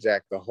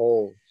hijack the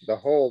whole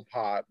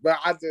pod, but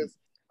I just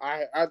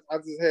had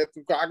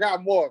to. I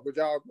got more, but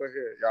y'all go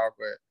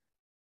ahead.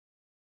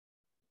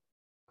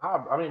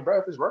 I mean, bro,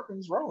 if it's working,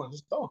 it's rolling.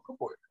 Just go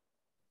for it.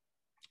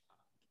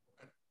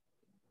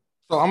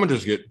 So I'm gonna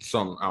just get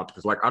some out,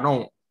 because like I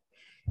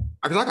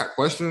got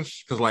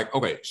questions, because like,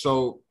 okay,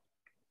 so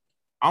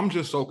I'm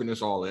just soaking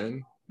this all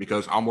in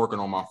because I'm working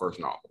on my first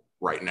novel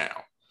right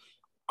now.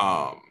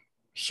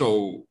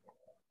 So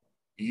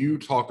you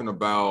talking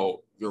about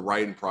your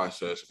writing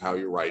process of how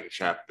you're writing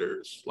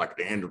chapters, like at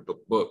the end of the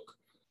book,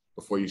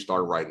 before you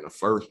start writing the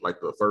first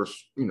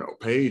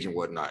page and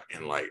whatnot,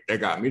 and like that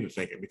got me to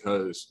thinking,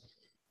 because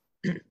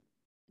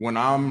when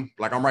I'm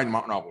writing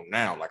my novel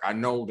now, like I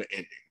know the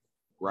ending,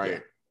 right? Yeah.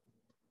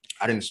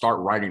 I didn't start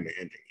writing the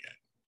ending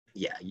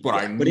yet.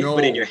 But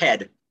in your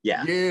head,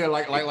 Yeah. Yeah,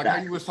 like how you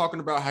Exactly. was talking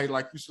about how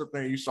like you sit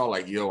there and you saw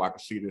like, yo, I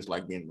could see this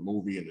like being in the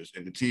movie and this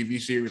in the TV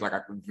series, like I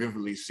could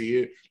vividly see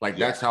it. Like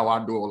Yeah. that's how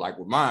I do it like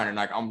with mine. And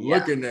like I'm Yeah.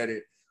 looking at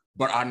it,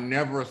 but I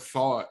never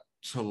thought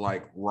to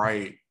like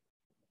write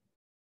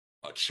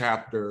a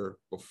chapter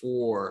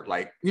before,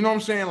 like, you know what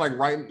I'm saying? Like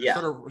writing Yeah.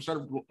 instead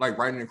of like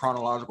writing in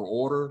chronological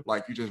order,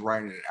 like you just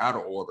writing it out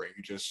of order and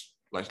you just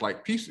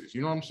like pieces, you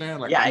know what I'm saying?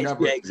 Like Yeah, I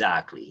never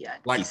exactly. Yeah.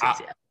 like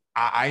Pieces, yeah.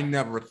 I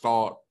never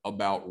thought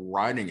about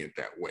writing it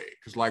that way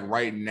because like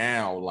right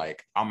now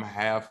like I'm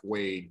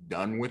halfway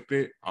done with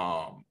it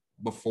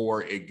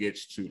before it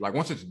gets to like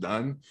once it's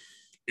done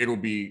it'll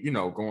be, you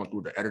know, going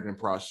through the editing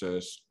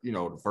process, you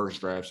know, the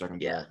first draft, second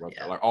draft,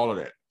 like all of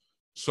that.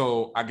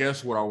 So I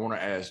guess what I want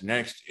to ask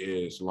next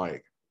is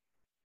like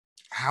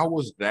how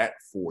was that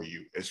for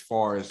you as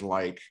far as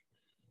like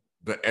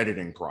the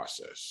editing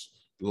process,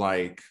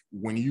 like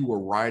when you were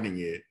writing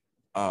it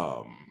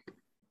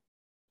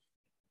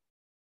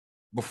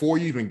before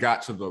you even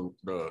got to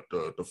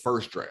the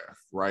first draft,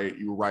 right?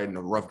 You were writing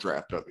a rough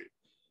draft of it.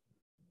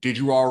 Did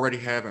you already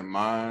have in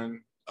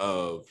mind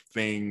of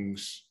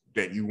things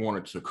that you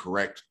wanted to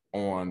correct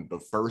on the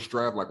first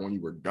draft, like when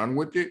you were done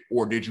with it,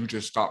 or did you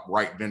just stop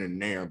right then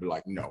and there and be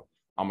like, no,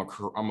 I'm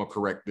gonna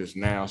correct this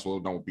now so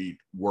it don't be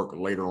work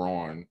later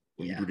on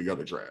when you do the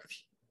other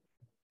drafts?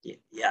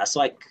 Yeah.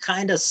 So I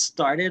kind of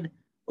started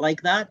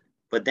like that,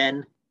 but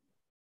then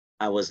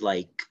I was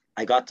like,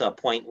 I got to a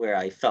point where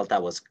I felt I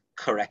was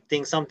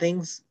correcting some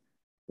things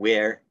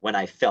where when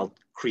I felt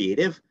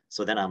creative.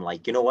 So then I'm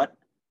like, you know what?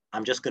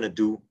 I'm just going to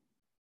do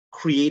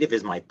creative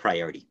is my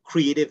priority.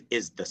 Creative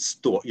is the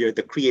story.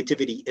 The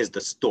creativity is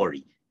the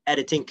story.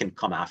 Editing can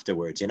come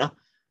afterwards, you know?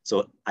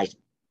 So I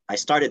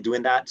started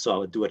doing that. So I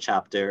would do a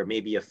chapter,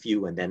 maybe a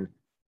few, and then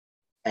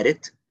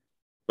edit.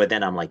 But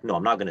then I'm like, no,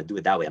 I'm not going to do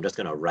it that way. I'm just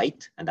going to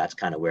write. And that's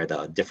kind of where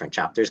the different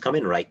chapters come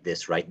in. Write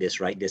this, write this,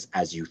 write this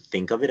as you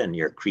think of it and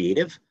you're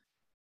creative.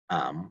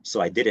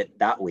 So I did it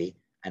that way.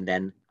 And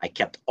then I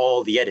kept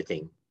all the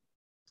editing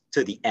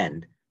to the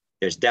end.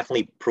 There's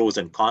definitely pros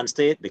and cons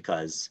to it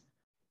because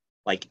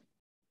like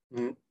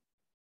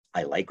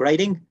I like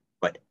writing,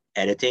 but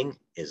editing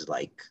is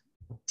like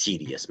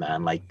tedious,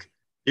 man. Like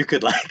you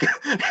could like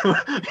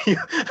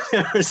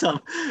there are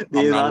some I'm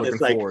days not on looking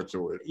it's like forward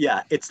to it.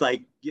 yeah, it's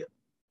like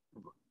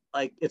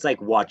it's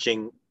like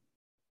watching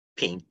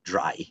paint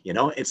dry, you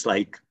know? It's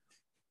like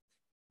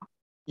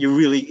you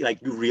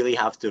really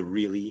have to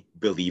really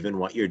believe in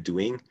what you're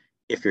doing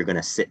if you're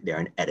gonna sit there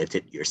and edit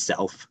it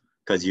yourself.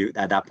 Because you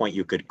at that point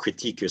you could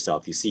critique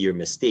yourself. You see your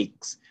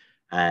mistakes,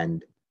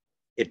 and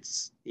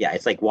it's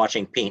like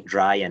watching paint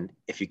dry. And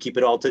if you keep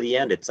it all to the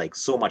end, it's like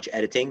so much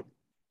editing,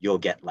 you'll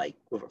get like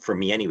for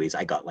me anyways,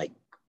 I got like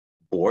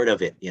bored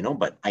of it, you know.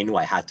 But I knew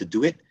I had to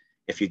do it.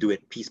 If you do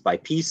it piece by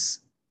piece,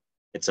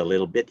 it's a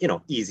little bit, you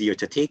know, easier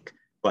to take.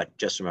 But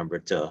just remember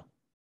to,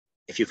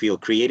 if you feel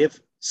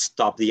creative,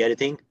 stop the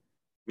editing.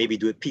 Maybe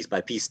do it piece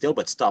by piece still,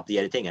 but stop the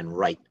editing and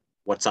write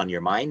what's on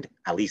your mind.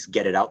 At least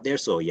get it out there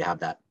so you have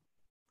that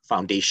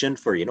foundation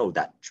for, you know,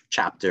 that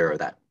chapter or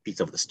that piece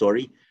of the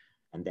story,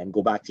 and then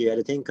go back to your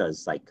editing.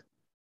 Because like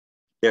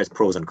there's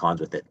pros and cons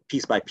with it,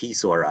 piece by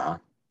piece or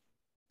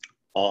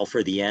all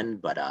for the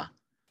end. But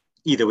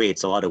either way,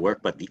 it's a lot of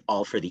work. But the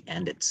all for the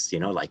end, it's, you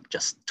know, like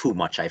just too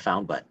much, I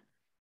found. But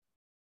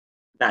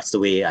that's the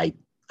way I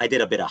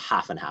did a bit of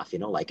half and half, you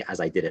know, like as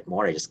I did it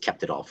more, I just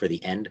kept it all for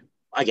the end.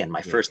 Again,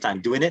 my first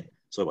time doing it,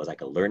 so it was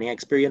like a learning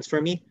experience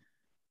for me.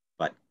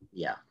 But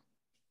yeah,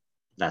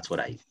 that's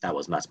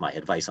my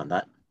advice on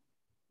that.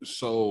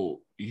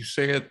 So you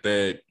said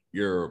that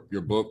your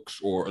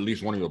books, or at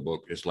least one of your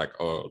book, is like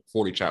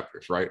 40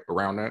 chapters, right?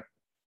 Around that?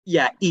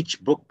 Yeah,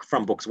 each book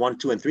from books 1,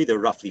 2, and 3, they're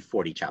roughly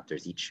 40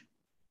 chapters each.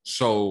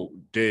 So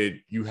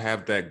did you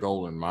have that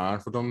goal in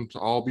mind for them to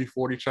all be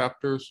 40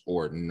 chapters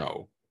or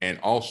no? And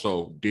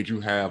also, did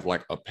you have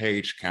like a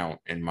page count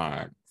in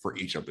mind for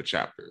each of the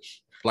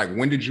chapters? Like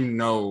when did you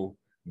know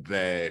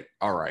that,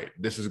 all right,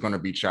 this is going to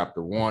be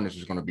chapter 1, this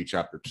is going to be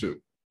chapter 2?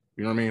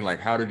 You know what I mean? Like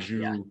how did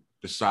you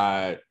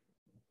decide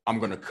I'm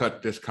going to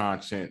cut this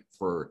content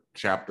for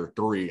chapter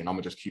 3 and I'm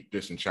going to just keep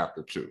this in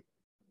chapter 2?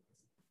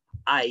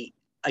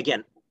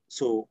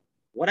 So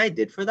what I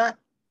did for that,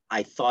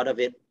 I thought of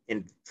it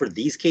for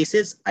these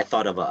cases, I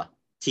thought of a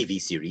TV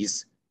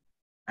series.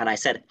 And I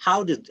said,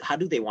 how do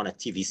they want a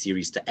TV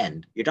series to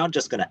end? You're not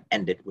just going to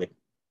end it with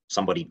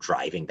somebody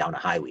driving down a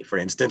highway, for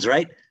instance,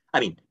 right? I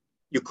mean,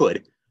 you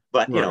could,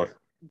 but you know,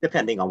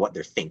 depending on what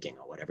they're thinking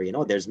or whatever, you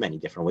know, there's many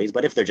different ways.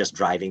 But if they're just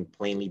driving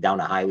plainly down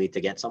a highway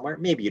to get somewhere,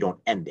 maybe you don't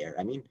end there.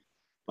 I mean,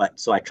 but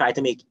so I tried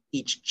to make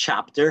each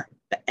chapter,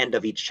 the end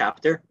of each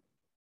chapter,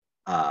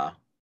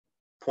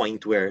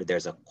 point where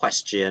there's a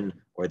question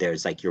or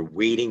there's like you're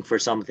waiting for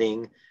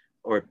something,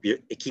 or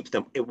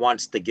it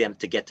wants them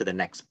to get to the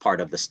next part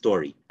of the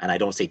story. And I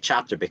don't say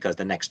chapter because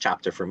the next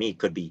chapter for me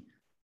could be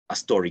a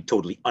story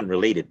totally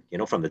unrelated, you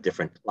know, from the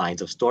different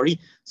lines of story.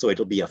 So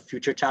it'll be a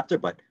future chapter,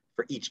 but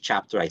for each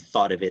chapter, I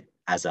thought of it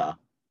as a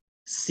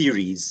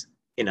series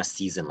in a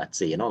season, let's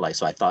say, you know, like,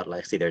 so I thought,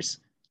 like, say there's,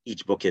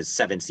 each book is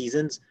 7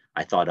 seasons.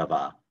 I thought of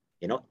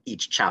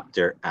each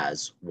chapter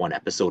as one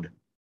episode.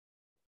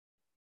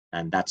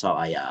 And that's how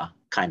I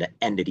kind of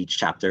ended each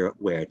chapter,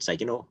 where it's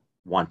like,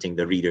 wanting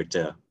the reader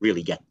to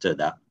really get to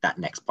that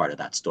next part of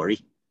that story.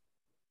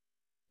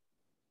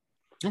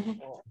 Mm-hmm.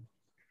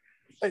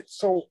 Hey,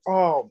 so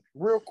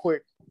real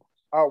quick,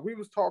 we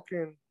was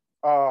talking,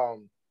 I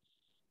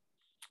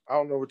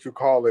don't know what you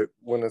call it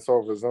when it's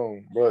over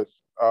Zoom, but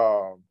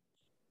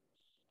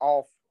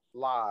off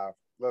live,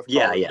 let's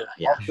call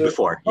it.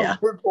 Before.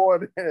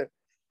 Recording.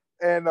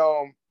 And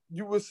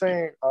you were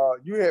saying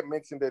you had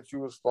mentioned that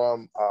you was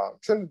from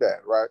Trinidad,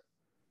 right?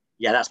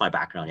 Yeah, that's my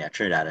background. Yeah,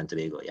 Trinidad and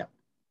Tobago. Yeah,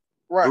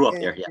 right. Grew up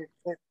there. Yeah,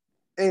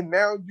 and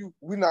now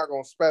we're not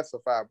gonna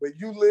specify, but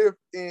you live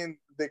in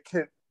the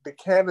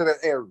Canada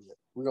area.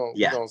 We're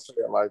gonna say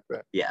it like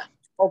that. Yeah.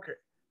 Okay.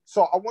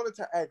 So I wanted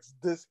to ask: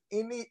 does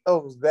any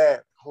of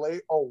that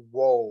play a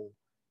role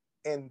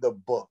in the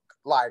book?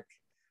 Like,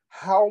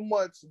 how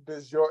much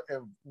did your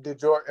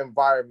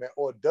environment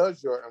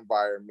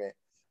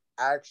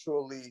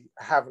actually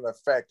have an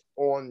effect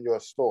on your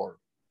story?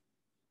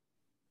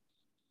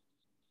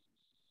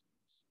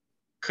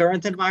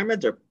 Current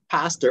environment or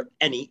past or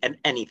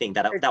anything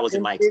that was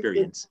in my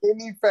experience? In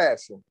any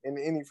fashion.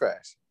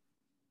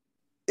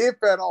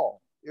 If at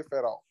all.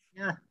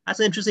 Yeah, that's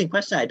an interesting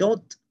question. I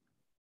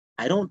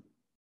don't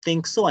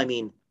think so. I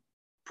mean,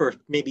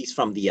 maybe it's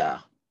from the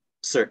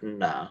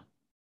certain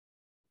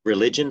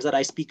religions that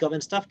I speak of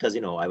and stuff, because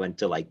I went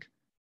to like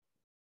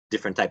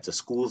different types of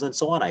schools and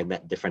so on. I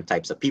met different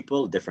types of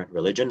people, different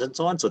religions and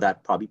so on. So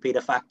that probably played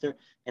a factor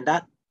in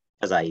that,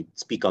 as I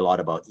speak a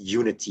lot about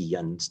unity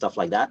and stuff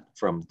like that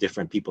from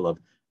different people of,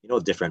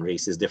 different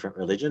races, different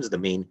religions. The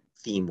main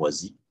theme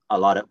was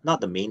not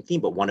the main theme,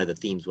 but one of the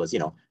themes was,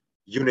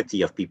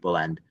 unity of people.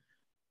 And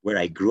where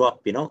I grew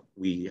up,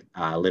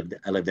 I lived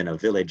in a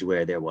village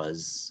where there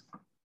was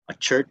a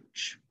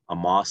church, a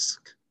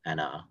mosque, and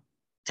a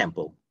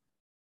temple,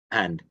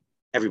 and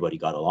everybody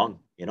got along,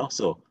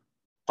 so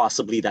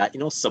possibly that,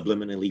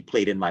 subliminally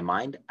played in my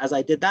mind as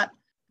I did that,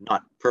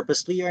 not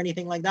purposely or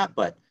anything like that,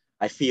 but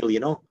I feel,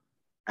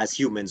 as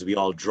humans, we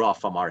all draw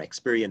from our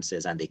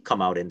experiences and they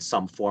come out in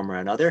some form or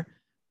another,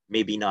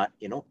 maybe not,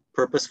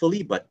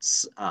 purposefully, but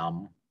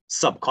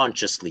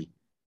subconsciously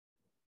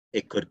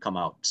it could come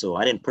out. So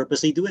I didn't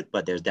purposely do it,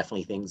 but there's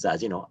definitely things,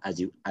 as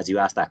you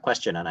asked that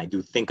question, and I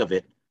do think of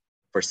it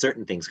for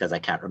certain things because I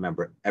can't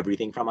remember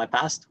everything from my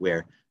past,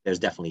 where there's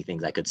definitely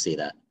things I could say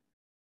that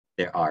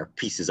there are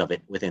pieces of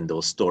it within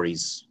those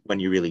stories when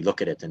you really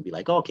look at it and be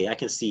like, oh, okay, I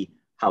can see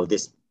how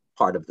this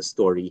part of the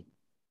story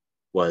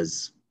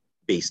was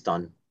based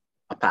on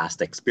a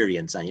past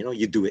experience. And,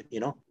 you do it,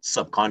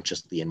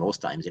 subconsciously. And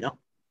most times,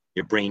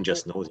 your brain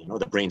just knows,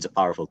 the brain's a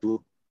powerful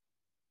tool.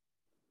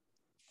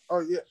 Oh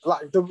yeah,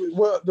 like the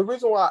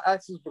reason why I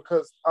asked is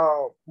because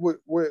from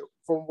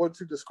what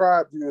you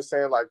described, you were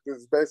saying like this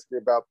is basically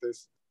about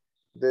this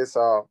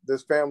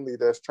family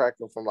that's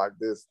tracking from like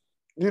this,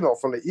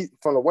 from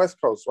the West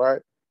Coast,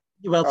 right?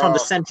 Well, from the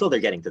central, they're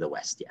getting to the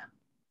west, yeah.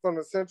 From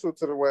the central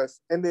to the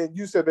west, and then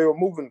you said they were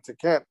moving to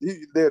Canada.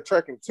 They're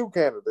tracking to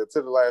Canada,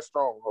 to the last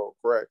stronghold,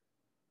 correct?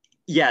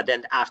 Yeah.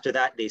 Then after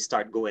that, they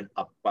start going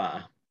up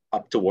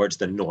towards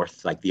the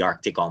north, like the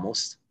Arctic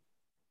almost.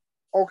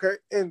 Okay,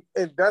 and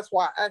that's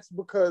why I asked,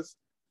 because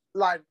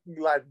like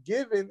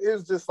Given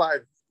is just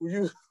like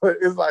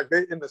it's like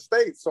they in the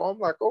States. So I'm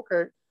like,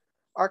 okay,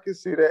 I can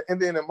see that. And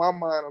then in my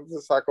mind, I'm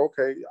just like,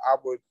 okay, I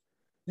would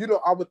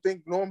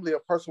think normally a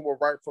person would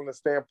write from the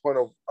standpoint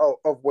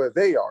of where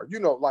they are,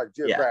 like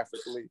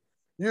geographically.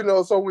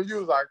 Yeah. So when you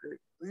was like,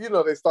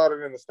 they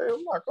started in the States,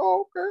 I'm like,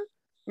 oh, okay.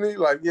 And then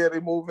you're like, yeah, they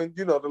moving,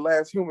 the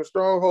last human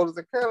stronghold is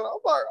in Canada. I'm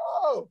like,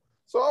 oh.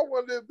 So I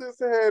wonder if this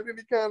had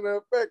any kind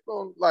of effect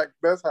on, like,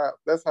 that's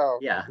how.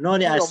 Yeah, no,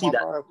 I see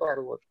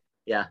that.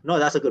 Yeah, no,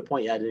 that's a good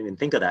point. Yeah, I didn't even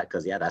think of that,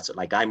 because that's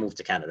like I moved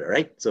to Canada,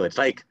 right? So it's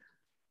like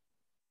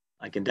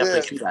I can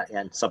definitely see that,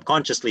 and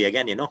subconsciously,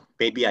 again,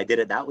 maybe I did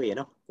it that way.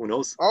 Who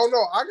knows? Oh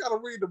no, I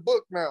gotta read the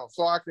book now,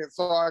 so I can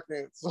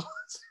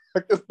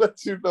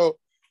let you know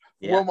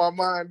where my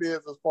mind is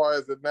as far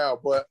as it now.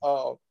 But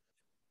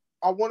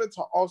I wanted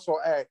to also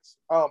ask,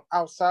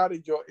 outside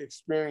of your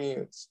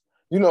experience,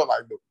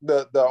 like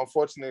the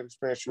unfortunate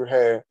experience you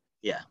had.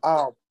 Yeah.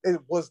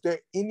 Was there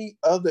any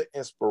other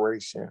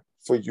inspiration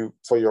for you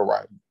for your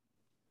writing?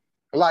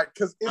 Like,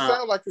 because it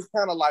sounds like it's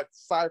kind of like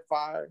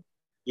sci-fi.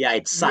 Yeah,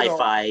 it's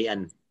sci-fi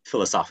and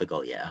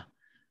philosophical. Yeah.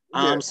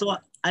 So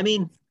I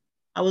mean,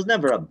 I was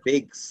never a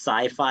big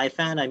sci-fi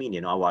fan. I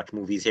mean, I watch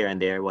movies here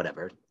and there,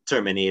 whatever.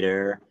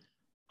 Terminator.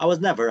 I was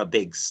never a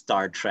big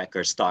Star Trek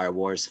or Star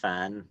Wars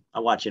fan. I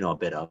watch, a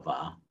bit of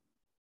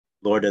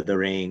Lord of the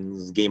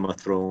Rings, Game of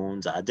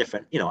Thrones,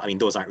 different, I mean,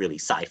 those aren't really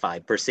sci-fi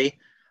per se.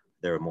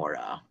 They're more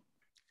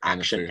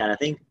action kind of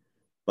thing.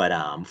 But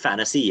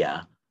fantasy,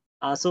 yeah.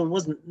 So it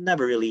wasn't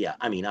never really,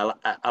 I mean,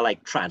 I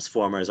like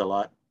Transformers a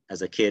lot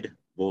as a kid,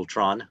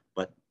 Voltron.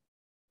 But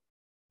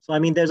so, I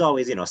mean, there's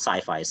always,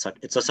 sci-fi.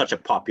 It's such a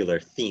popular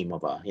theme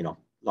of, a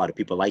lot of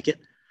people like it.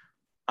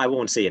 I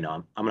won't say,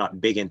 I'm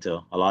not big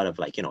into a lot of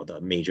like, the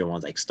major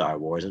ones like Star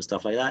Wars and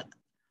stuff like that.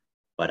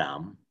 But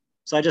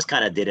So I just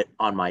kind of did it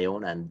on my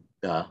own, and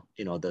the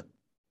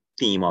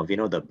theme of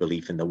the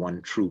belief in the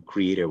one true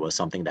creator was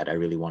something that I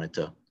really wanted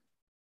to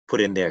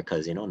put in there,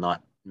 because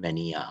not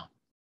many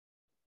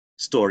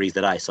stories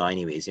that I saw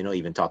anyways,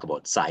 even talk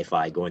about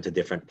sci-fi, going to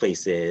different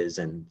places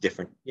and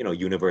different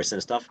universe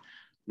and stuff.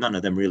 None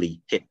of them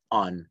really hit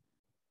on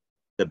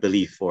the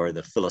belief or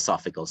the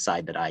philosophical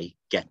side that I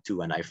get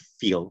to, and I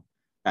feel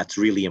that's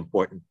really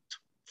important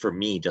for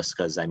me, just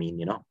because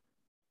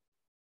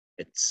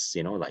it's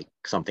like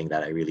something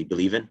that I really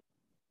believe in.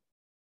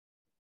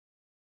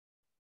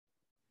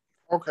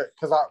 Okay,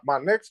 because my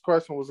next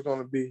question was going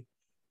to be,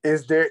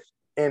 is there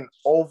an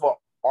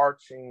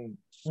overarching,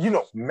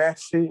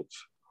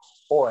 message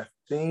or a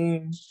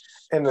theme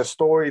in the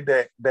story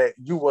that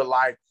you would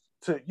like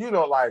to,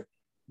 like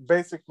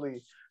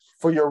basically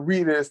for your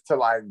readers to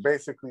like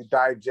basically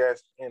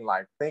digest and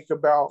like think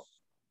about,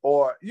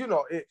 or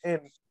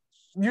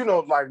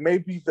like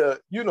maybe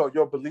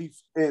your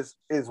belief is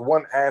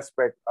one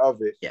aspect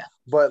of it, Yeah.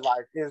 but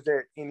like, is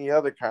there any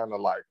other kind of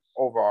like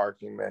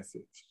overarching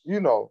message?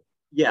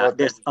 Yeah,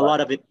 there's a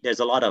lot of it. There's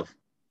a lot of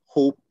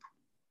hope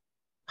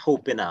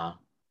in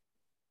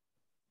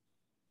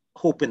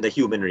the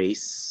human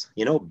race,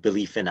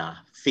 belief in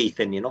faith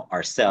in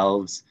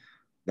ourselves,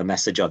 the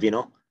message of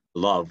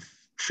love,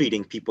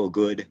 treating people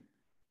good,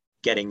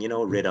 getting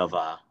rid of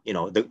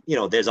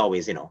there's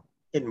always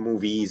in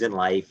movies, in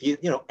life,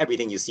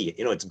 everything you see,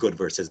 it's good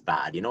versus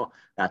bad,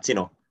 that's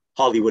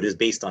Hollywood is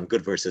based on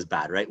good versus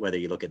bad, right? Whether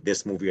you look at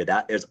this movie or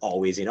that, there's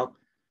always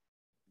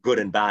good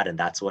and bad, and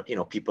that's what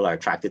people are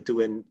attracted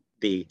to, and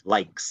they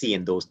like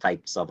seeing those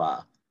types of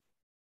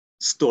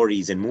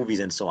stories and movies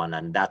and so on.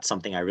 And that's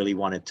something I really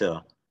wanted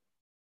to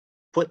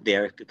put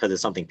there, because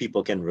it's something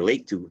people can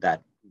relate to,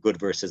 that good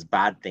versus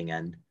bad thing.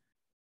 And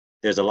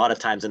there's a lot of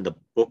times in the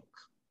book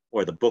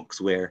or the books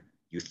where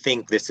you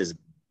think this is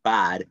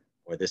bad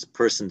or this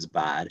person's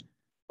bad,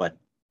 but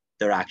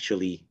they're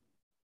actually,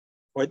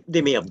 or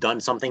they may have done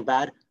something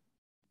bad,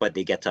 but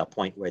they get to a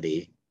point where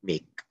they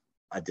make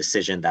a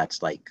decision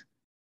that's like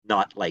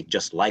not like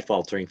just life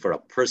altering for a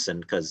person,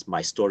 because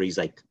my story is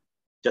like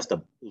just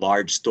a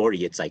large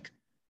story. It's like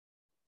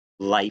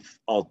life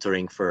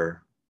altering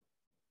for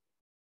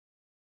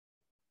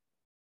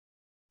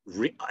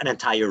an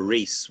entire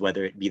race,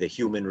 whether it be the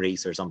human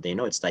race or something.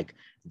 It's like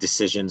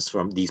decisions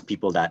from these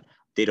people that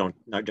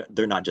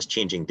they're not just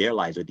changing their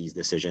lives with these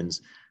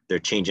decisions, they're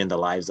changing the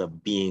lives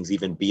of beings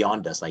even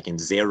beyond us, like in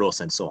Zerros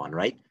and so on,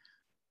 right?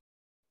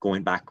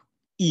 Going back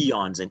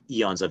eons and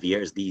eons of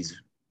years, these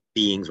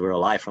beings were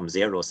alive from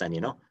Zerros,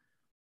 and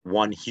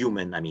one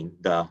human,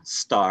 the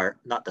star,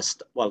 not the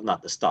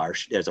star,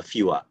 there's a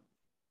few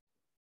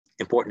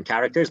important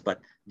characters,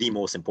 but the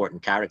most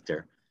important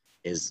character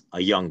is a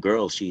young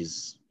girl.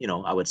 She's,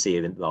 I would say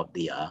about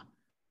the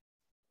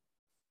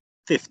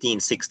 15,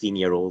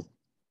 16-year-old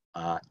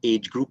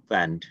age group,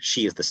 and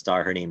she is the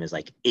star. Her name is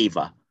like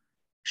Ava.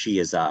 She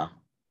is the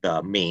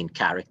main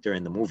character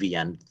in the movie,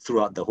 and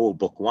throughout the whole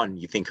book one,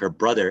 you think her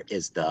brother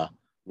is the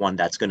one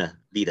that's going to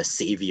be the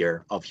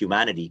savior of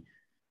humanity,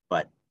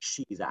 but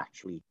she's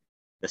actually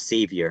the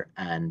savior.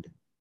 And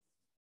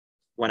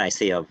when I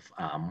say of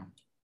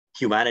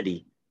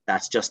humanity,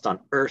 that's just on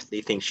Earth.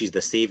 They think she's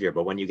the savior,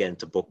 but when you get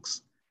into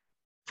books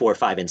 4,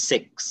 5, and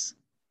 6,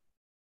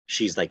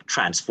 she's like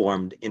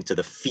transformed into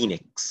the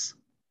phoenix.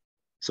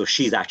 So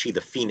she's actually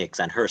the phoenix,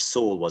 and her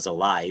soul was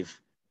alive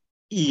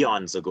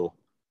eons ago,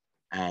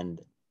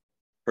 and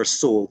her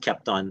soul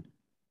kept on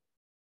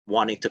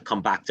wanting to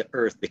come back to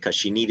Earth because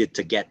she needed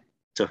to get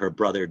to her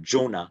brother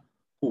Jonah,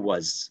 who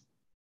was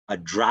a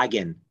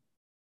dragon,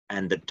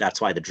 and that's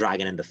why the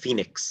dragon and the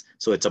phoenix.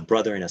 So it's a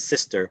brother and a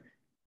sister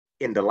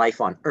in the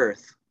life on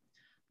Earth,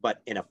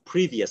 but in a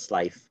previous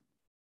life,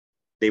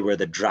 they were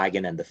the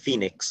dragon and the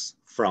phoenix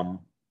from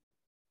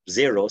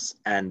Zerros,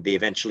 and they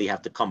eventually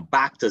have to come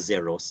back to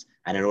Zerros.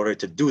 And in order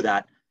to do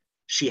that,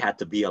 she had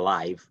to be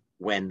alive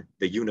when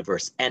the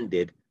universe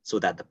ended, so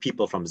that the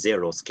people from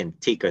Zerros can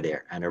take her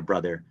there. And her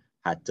brother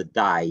had to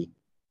die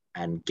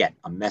and get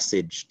a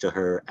message to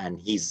her.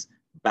 And he's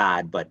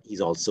bad, but he's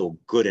also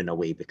good in a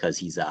way, because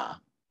he's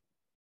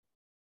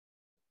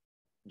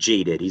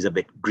jaded. He's a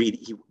bit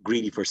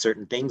greedy for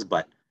certain things,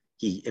 but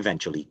he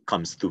eventually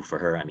comes through for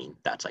her.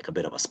 That's like a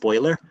bit of a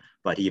spoiler,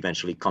 but he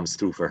eventually comes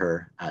through for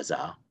her as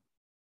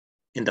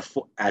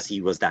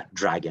he was that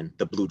dragon,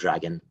 the blue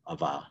dragon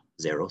of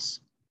Zerros.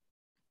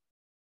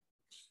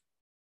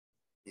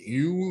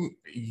 You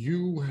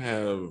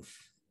have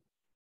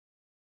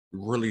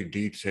really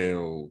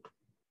detailed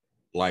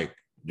like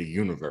the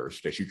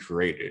universe that you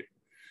created.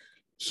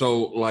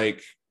 So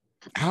like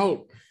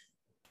how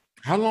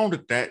long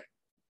did that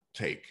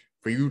take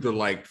for you to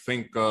like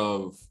think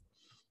of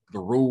the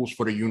rules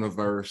for the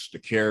universe, the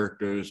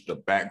characters, the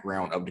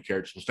background of the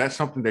characters? Was that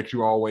something that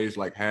you always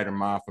like had in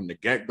mind from the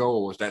get-go,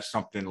 or was that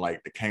something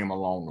like that came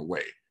along the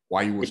way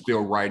while you were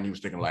still writing? You was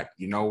thinking like,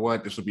 you know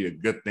what, this would be a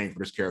good thing for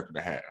this character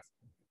to have?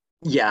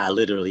 Yeah,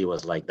 literally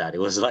was like that. It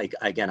was like,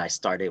 again, I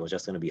started, it was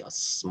just going to be a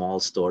small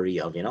story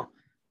of,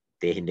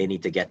 they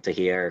need to get to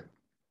here,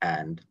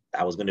 and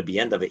that was going to be the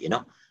end of it,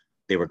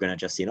 they were going to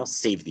just,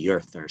 save the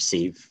earth or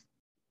save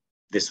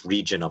this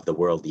region of the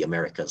world, the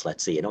Americas,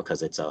 let's say,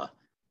 because it's a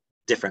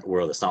different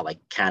world. It's not like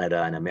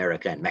Canada and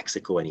America and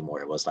Mexico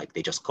anymore. It was like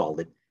they just called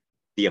it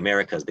the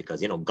Americas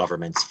because,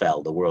 governments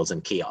fell, the world's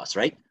in chaos,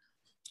 right?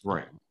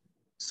 Right.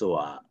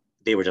 So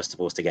they were just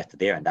supposed to get to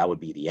there, and that would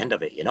be the end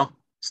of it,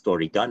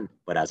 story done.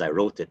 But as I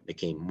wrote it,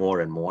 became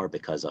more and more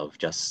because of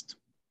just,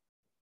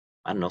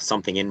 I don't know,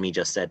 something in me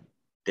just said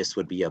this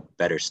would be a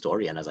better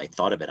story. And as I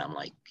thought of it, I'm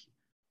like,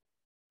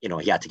 you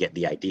had to get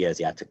the ideas,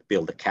 you had to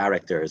build the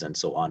characters and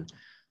so on.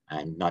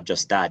 And not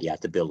just that, you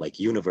have to build like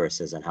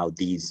universes and how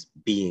these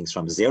beings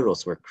from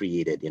Zerros were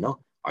created,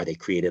 are they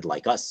created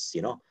like us,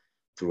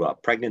 through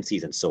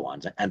pregnancies and so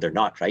on. And they're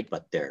not, right?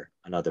 But they're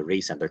another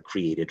race, and they're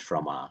created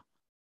from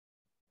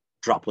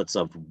droplets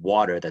of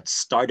water that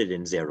started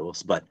in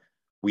Zerros, but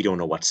we don't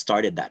know what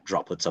started that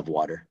droplets of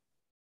water,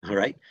 all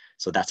right?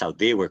 So that's how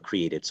they were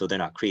created. So they're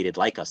not created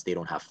like us. They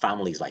don't have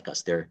families like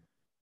us. They're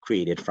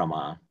created from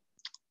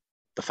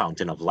the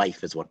fountain of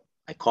life is what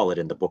I call it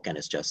in the book. And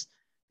it's just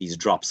these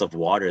drops of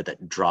water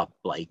that drop,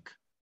 like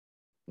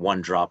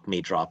one drop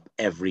may drop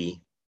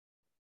every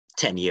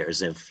 10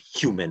 years of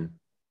human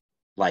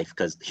life,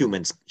 because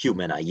human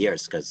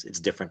years, because it's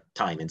different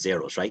time in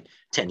Zerros, right?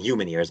 10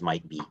 human years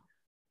might be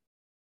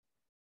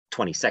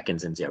 20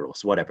 seconds in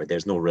Zerros, whatever.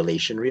 There's no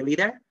relation really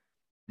there.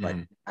 But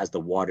as the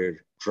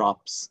water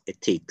drops, it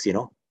takes,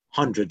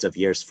 hundreds of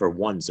years for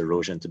one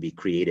Zerosian to be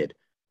created.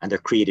 And they're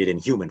created in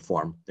human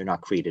form. They're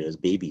not created as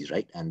babies,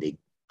 right? And they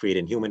create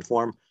in human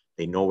form.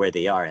 They know where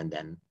they are, and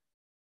then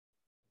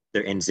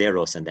they're in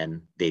Zerros, and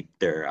then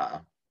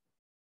they're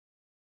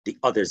the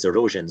other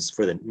Zerosians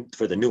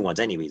for the new ones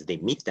anyways, they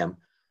meet them.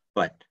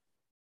 But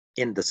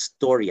in the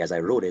story, as I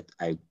wrote it,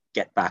 I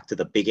get back to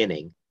the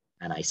beginning,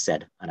 and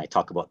I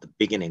talk about the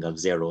beginning of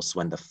Zerros,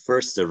 when the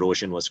first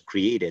Zerosian was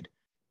created.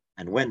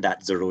 And when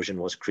that Zerosian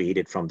was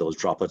created from those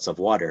droplets of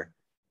water,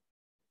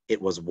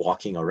 it was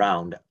walking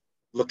around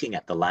looking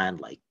at the land,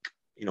 like,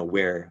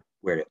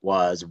 where it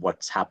was,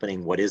 what's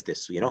happening, what is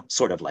this,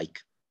 sort of like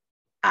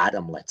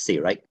Adam, let's say,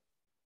 right?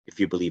 If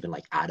you believe in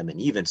like Adam and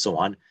Eve and so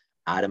on,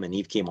 Adam and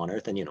Eve came on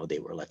earth, and, they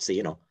were, let's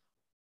say,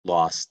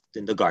 lost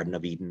in the Garden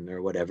of Eden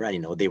or whatever.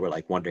 And, they were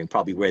like wondering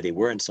probably where they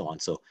were and so on.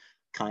 So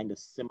kind of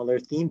similar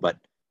theme, but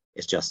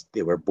it's just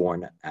they were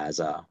born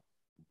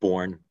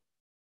born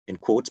in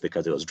quotes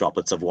because it was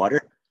droplets of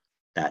water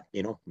that,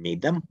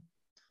 made them.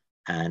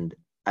 And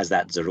as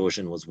that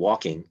Zerosian was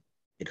walking,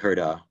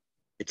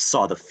 it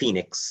saw the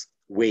phoenix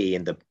way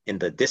in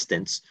the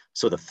distance.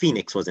 So the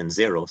phoenix was in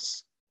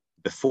Zerros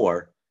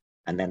before,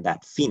 and then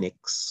that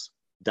phoenix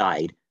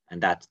died,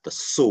 and that's the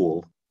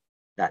soul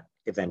that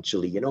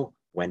eventually,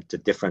 went to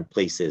different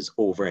places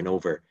over and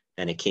over.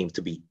 And it came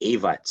to be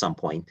Ava at some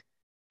point,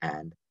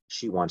 and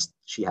she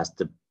has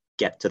to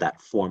get to that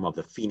form of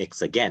the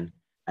phoenix again.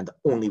 And the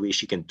only way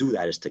she can do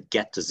that is to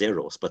get to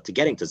Zerros. But to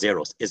getting to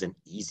Zerros isn't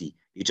easy.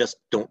 You just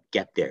don't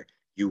get there.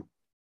 You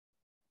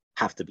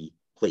have to be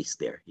placed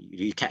there.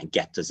 You can't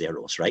get to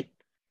Zerros, right?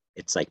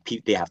 It's like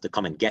they have to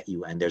come and get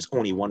you. And there's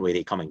only one way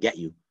they come and get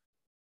you,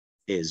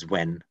 is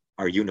when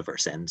our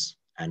universe ends.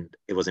 And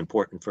it was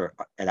important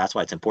and that's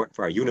why it's important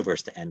for our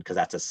universe to end, because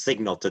that's a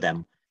signal to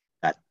them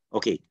that,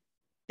 okay,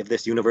 if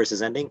this universe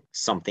is ending,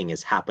 something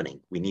is happening.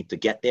 We need to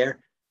get there,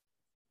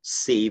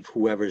 save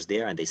whoever's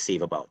there. And they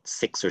save about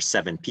 6 or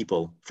 7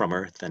 people from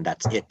Earth, and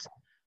that's it.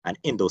 And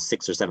in those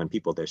 6 or 7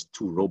 people, there's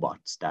 2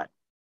 robots.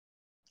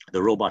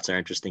 The robots are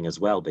interesting as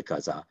well,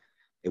 because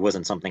it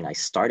wasn't something I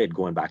started.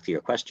 Going back to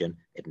your question,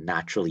 it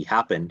naturally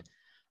happened.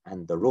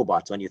 And the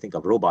robots, when you think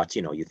of robots,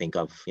 you think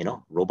of,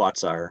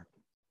 robots are,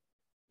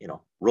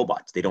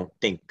 robots. They don't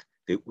think,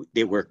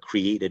 they were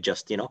created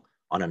just,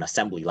 on an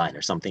assembly line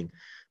or something.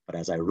 But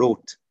as I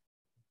wrote,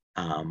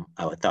 I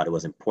thought it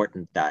was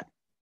important that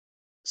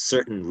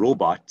certain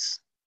robots,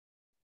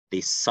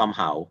 they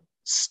somehow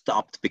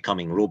stopped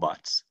becoming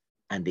robots,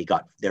 and they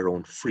got their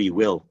own free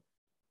will.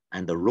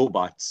 And the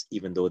robots,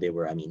 even though they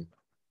were,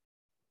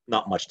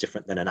 not much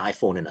different than an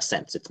iPhone in a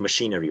sense, it's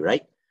machinery,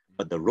 right?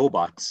 But the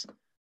robots,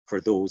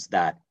 for those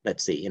that,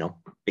 let's say,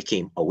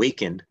 became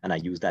awakened, and I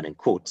use that in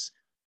quotes,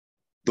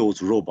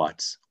 those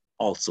robots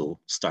also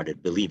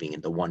started believing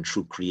in the one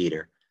true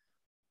creator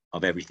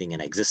of everything in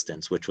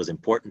existence, which was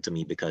important to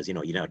me because, you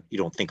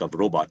don't think of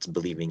robots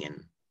believing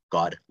in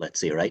God,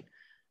 let's say, right?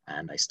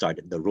 And I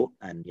started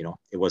and,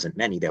 it wasn't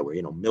many. There were,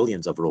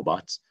 millions of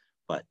robots,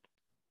 but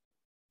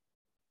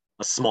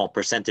a small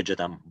percentage of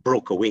them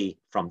broke away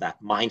from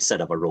that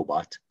mindset of a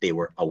robot. They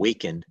were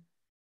awakened,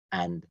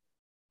 and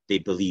they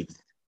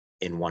believed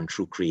in one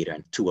true creator.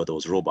 And 2 of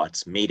those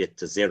robots made it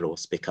to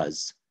Zerros,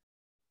 because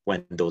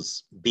when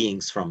those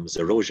beings from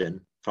Zerosian,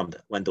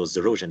 when those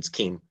Zerosians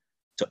came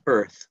to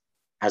Earth,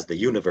 as the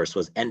universe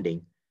was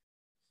ending,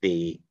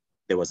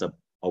 there was a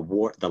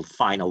war, the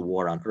final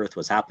war on Earth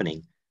was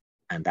happening.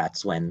 And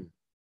that's when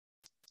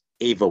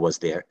Ava was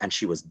there, and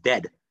she was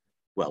dead.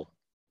 Well,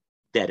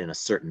 dead in a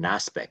certain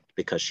aspect,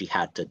 because she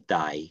had to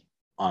die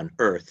on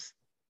Earth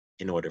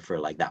in order for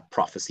like that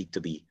prophecy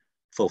to be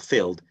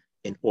fulfilled.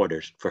 in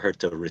order for her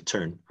to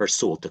return her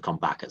soul to come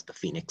back as the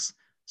Phoenix.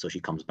 So she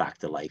comes back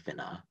to life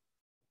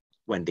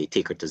when they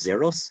take her to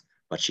Zerros,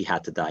 but she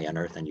had to die on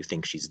Earth, and you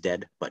think she's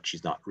dead, but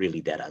she's not really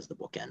dead as the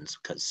book ends,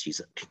 because she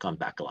comes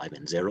back alive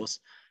in Zerros,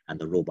 and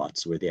the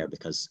robots were there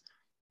because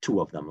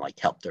 2 of them like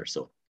helped her.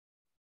 So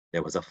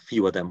there was a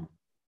few of them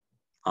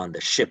on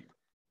the ship.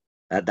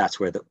 That's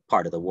where the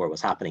part of the war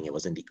was happening. It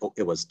was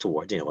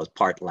towards, it was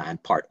part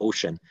land, part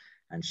ocean,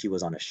 and she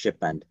was on a ship,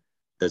 and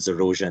the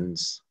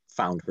Zerosians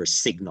found her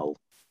signal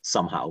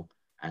somehow,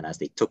 and as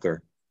they took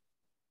her,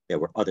 there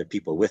were other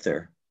people with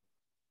her,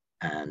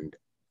 and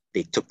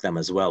they took them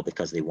as well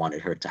because they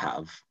wanted her to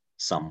have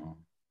some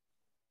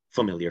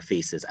familiar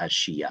faces as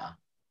she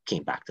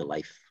came back to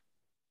life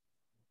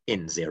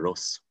in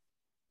Zerros.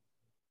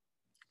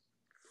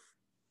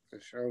 For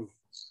sure.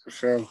 For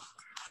sure.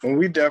 And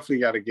we definitely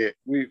got to get,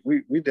 we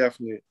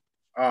definitely,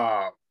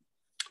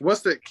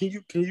 can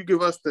you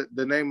give us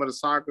the name of the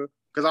saga?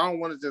 Because I don't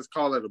want to just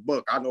call it a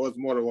book. I know it's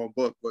more than one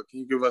book, but can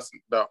you give us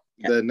the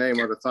name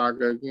of the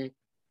saga again?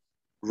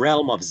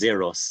 Realm of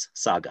Zerros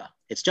saga.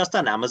 It's just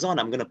on Amazon.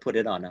 I'm going to put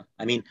it on.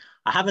 I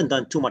haven't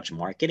done too much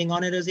marketing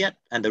on it as yet.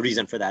 And the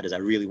reason for that is I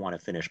really want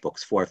to finish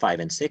books 4, 5,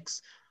 and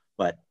 6.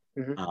 But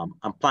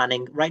I'm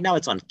planning, right now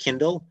it's on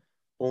Kindle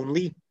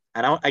only.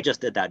 And I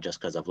just did that just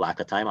because of lack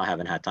of time. I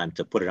haven't had time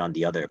to put it on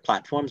the other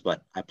platforms,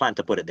 but I plan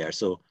to put it there.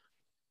 So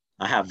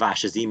I have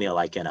Vash's email.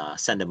 I can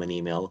send him an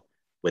email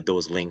with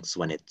those links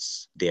when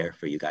it's there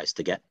for you guys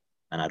to get.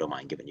 And I don't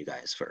mind giving you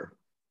guys for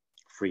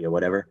free or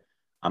whatever.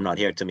 I'm not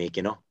here to make,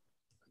 No,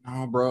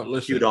 bro. Listen,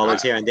 a few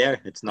dollars here and there.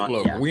 It's not.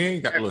 Look, we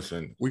ain't got.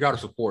 Listen, we got to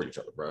support each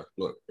other, bro.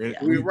 Look,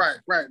 we right.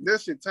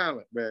 This your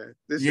talent, man.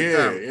 Your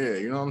talent. Yeah.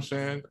 You know what I'm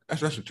saying?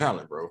 That's your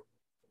talent, bro.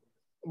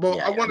 But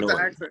I wanted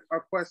to ask a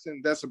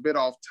question that's a bit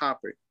off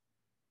topic.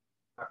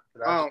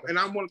 And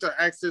I wanted to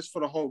ask this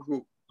for the whole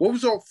group. What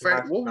was your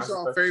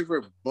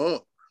favorite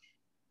book?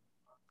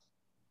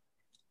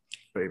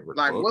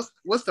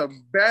 What's the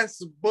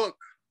best book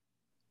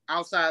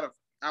outside of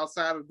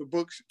the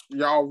books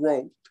y'all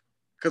wrote?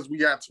 Because we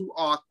got 2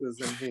 authors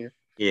in here.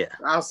 Yeah.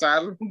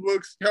 Outside of the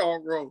books y'all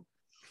wrote,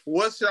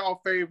 what's y'all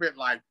favorite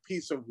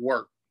piece of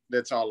work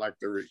that y'all like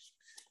to read?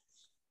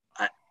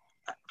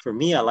 For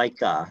me, I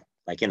like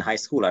in high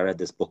school, I read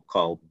this book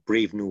called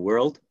Brave New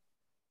World,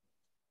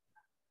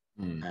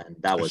 and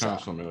that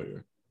sounds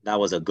familiar. That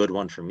was a good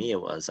one for me.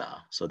 It was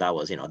that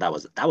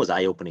was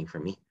eye-opening for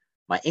me.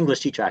 My English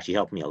teacher actually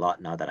helped me a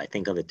lot. Now that I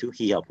think of it too,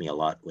 he helped me a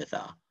lot with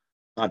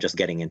not just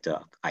getting into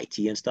IT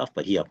and stuff,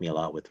 but he helped me a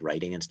lot with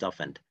writing and stuff.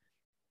 And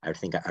I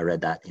think I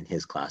read that in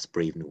his class,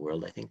 Brave New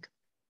World, I think.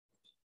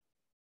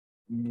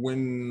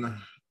 When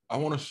I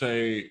want to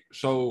say,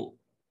 so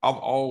I've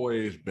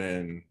always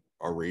been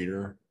a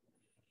reader.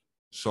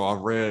 So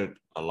I've read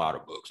a lot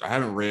of books. I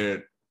haven't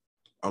read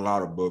a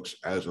lot of books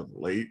as of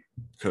late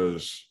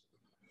because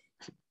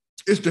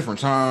it's different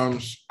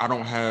times. I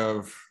don't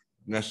have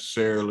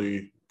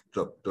necessarily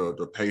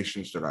the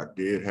patience that I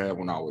did have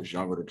when I was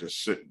younger to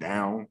just sit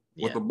down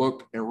with a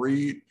book and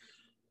read.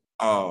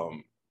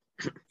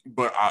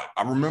 But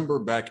I remember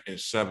back in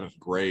 7th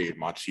grade,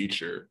 my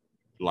teacher,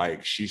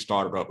 she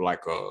started up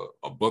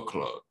a book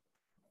club,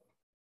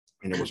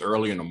 and it was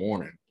early in the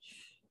morning.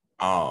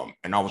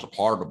 And I was a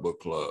part of the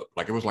book club.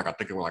 It was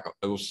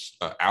it was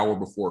an hour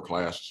before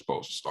class was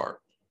supposed to start.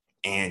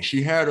 And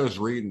she had us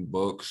reading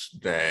books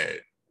that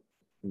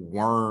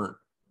weren't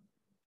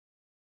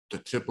the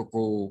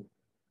typical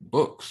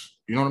books.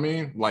 You know what I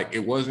mean?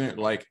 It wasn't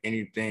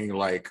anything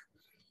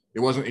it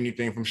wasn't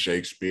anything from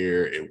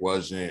Shakespeare. It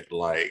wasn't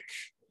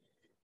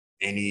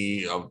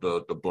any of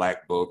the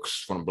Black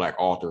books from Black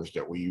authors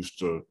that we used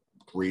to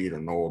read or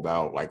know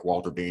about, like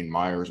Walter Dean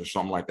Myers or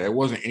something like that. It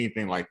wasn't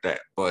anything like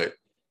that. But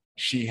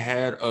she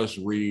had us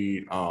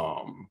read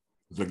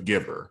The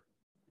Giver.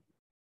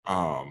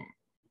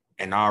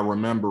 And I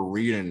remember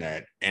reading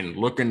that and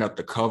looking at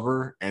the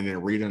cover and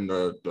then reading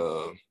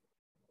the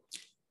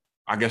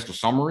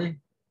summary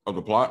of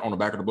the plot on the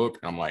back of the book.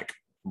 And I'm like,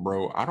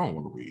 bro, I don't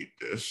want to read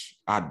this.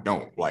 I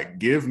don't.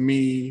 Give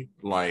me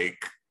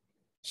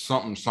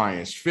something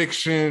science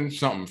fiction,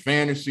 something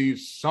fantasy,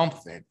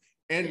 something.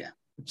 And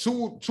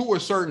to a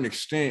certain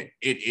extent,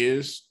 it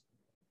is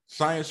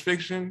science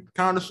fiction,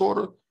 kind of, sort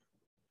of.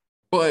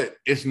 But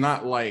it's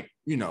not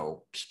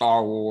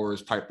Star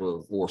Wars type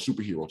of or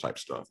superhero type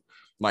stuff.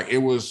 It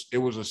was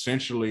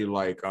essentially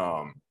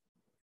because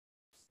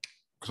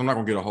I'm not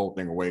gonna get a whole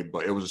thing away,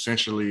 but it was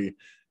essentially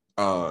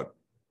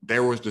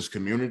there was this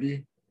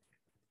community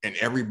and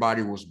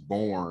everybody was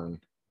born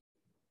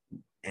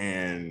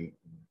and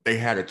they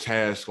had a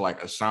task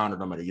assigned to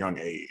them at a young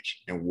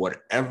age, and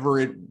whatever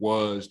it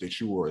was that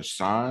you were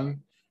assigned,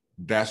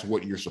 that's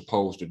what you're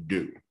supposed to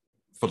do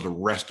for the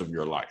rest of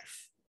your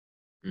life.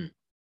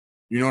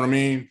 You know what I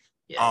mean?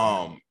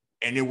 Yeah.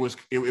 And it was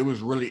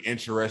really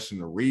interesting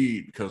to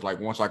read because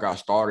once I got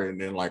started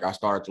and then I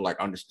started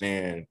to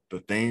understand the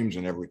themes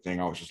and everything,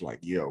 I was just like,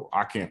 yo,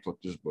 I can't put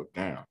this book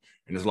down.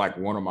 And it's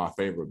one of my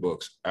favorite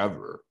books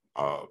ever.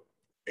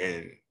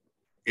 And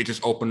it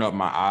just opened up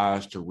my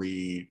eyes to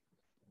read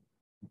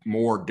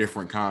more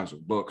different kinds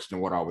of books than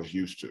what I was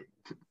used to.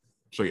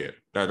 So yeah,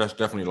 that's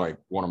definitely like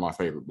one of my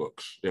favorite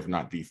books, if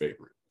not the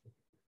favorite.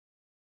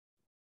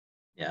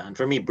 Yeah, and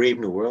for me, Brave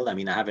New World, I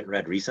mean, I haven't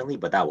read recently,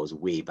 but that was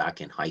way back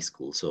in high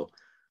school. So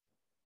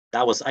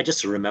that was, I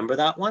just remember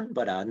that one,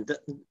 but I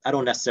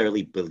don't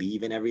necessarily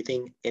believe in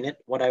everything in it,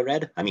 what I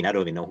read. I mean, I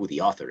don't even know who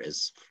the author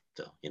is,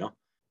 to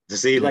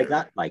say it like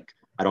that. Like,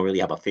 I don't really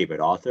have a favorite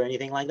author or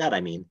anything like that.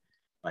 I mean,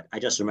 but I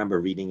just remember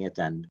reading it,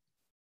 and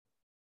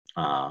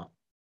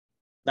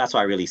that's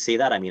why I really say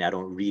that. I mean, I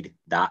don't read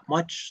that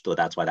much, so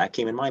that's why that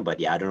came in mind. But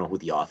yeah, I don't know who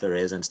the author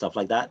is and stuff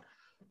like that.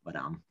 But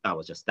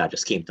that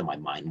just came to my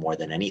mind more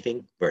than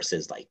anything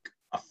versus like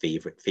a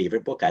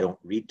favorite book. I don't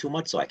read too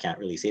much, so I can't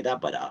really say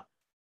that. But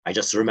I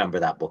just remember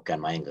that book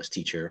and my English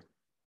teacher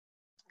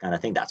kind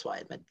of thing. That's why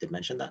I did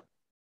mention that.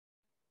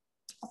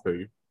 For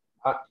you.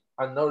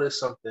 I noticed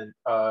something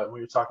when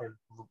you were talking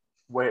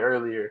way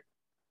earlier.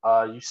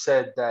 You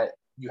said that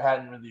you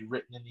hadn't really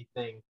written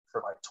anything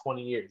for like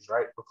 20 years,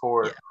 right?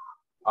 Before.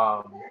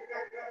 Yeah.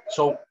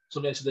 So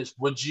let me answer this.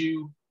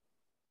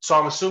 So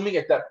I'm assuming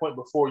at that point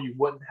before you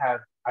wouldn't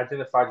have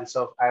identified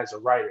yourself as a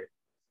writer.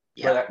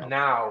 Yeah. But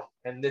now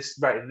in this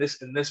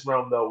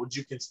realm though, would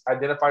you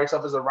identify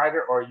yourself as a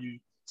writer, or are you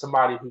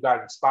somebody who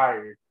got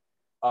inspired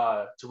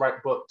to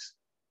write books?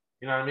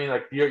 You know what I mean?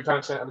 Like, you're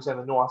trying to understand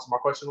the nuance of my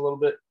question a little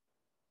bit.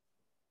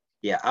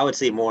 Yeah, I would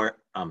say more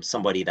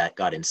somebody that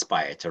got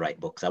inspired to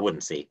write books. I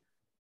wouldn't say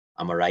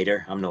I'm a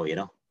writer. I'm not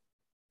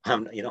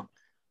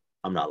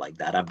like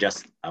that.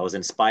 I was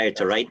inspired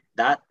to write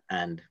that,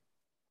 and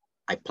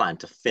I plan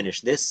to finish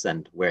this,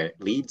 and where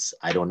it leads,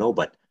 I don't know,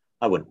 but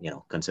I wouldn't,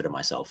 consider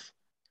myself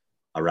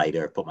a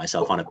writer, put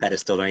myself on a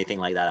pedestal or anything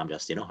like that. I'm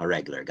just, a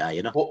regular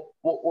guy, Well,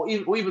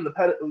 even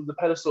the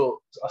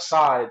pedestal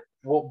aside,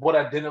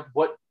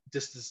 what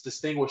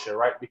distinguish it,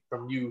 right,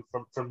 from you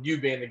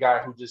being the guy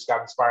who just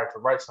got inspired to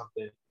write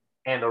something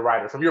and a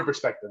writer, from your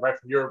perspective, right,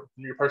 from your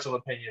personal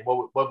opinion,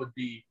 what would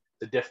be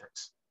the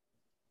difference?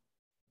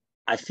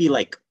 I feel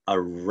like a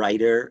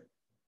writer,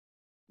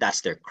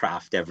 that's their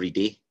craft every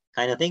day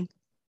kind of thing.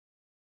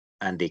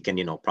 And they can,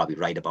 probably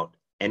write about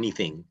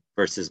anything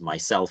versus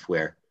myself,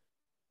 where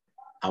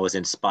I was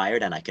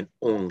inspired and I can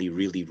only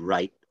really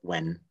write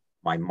when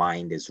my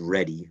mind is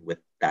ready with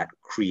that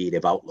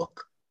creative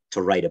outlook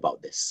to write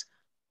about this.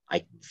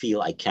 I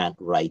feel I can't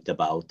write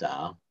about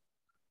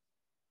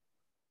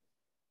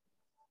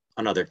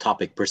another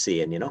topic per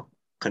se and,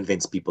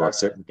 convince people of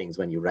certain things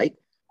when you write.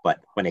 But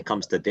when it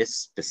comes to this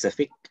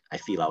specific, I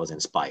feel I was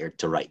inspired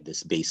to write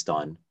this based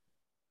on,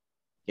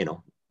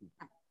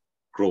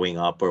 growing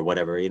up or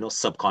whatever,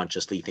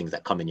 subconsciously things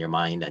that come in your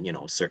mind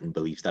and, certain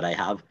beliefs that I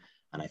have.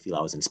 And I feel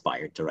I was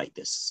inspired to write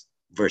this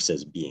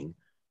versus being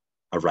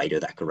a writer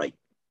that could write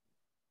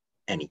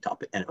any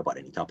topic and about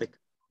any topic.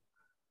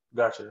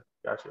 Gotcha.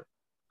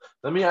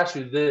 Let me ask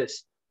you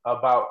this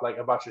about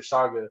your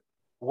saga.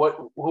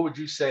 Who would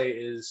you say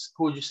is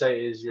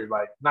your,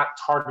 like, not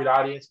target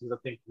audience, because I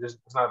think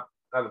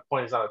the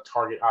point is not a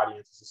target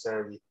audience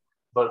necessarily,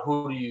 but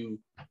who do you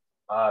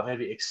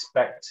maybe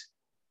expect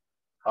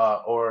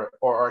or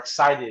are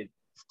excited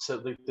to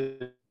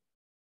the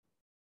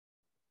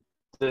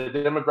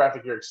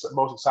demographic you're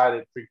most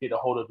excited to get a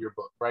hold of your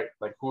book, right?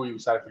 Like, who are you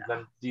excited for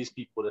them, these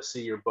people, to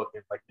see your book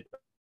and like get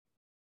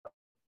a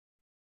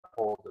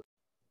hold of it?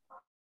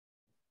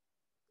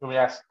 Let me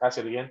ask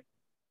it again.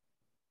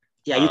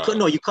 Yeah, you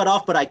cut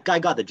off, but I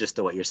got the gist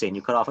of what you're saying.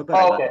 You cut off a bit.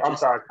 Oh, okay. I'm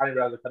sorry. I didn't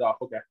realize I cut off.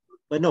 Okay.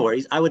 But no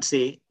worries. I would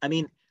say, I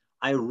mean,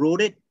 I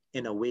wrote it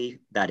in a way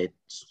that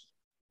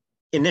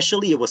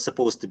initially it was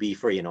supposed to be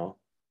for,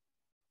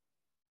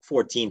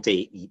 14 to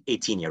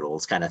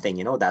 18-year-olds kind of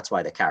thing, that's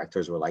why the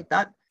characters were like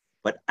that.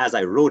 But as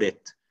I wrote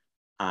it,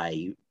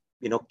 I,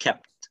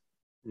 kept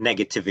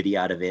negativity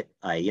out of it.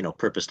 I,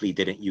 purposely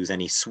didn't use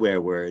any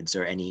swear words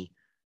or any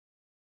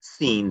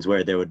scenes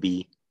where there would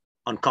be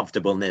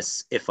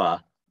uncomfortableness if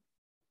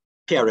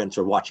parents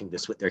were watching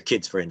this with their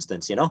kids, for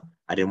instance,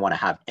 I didn't want to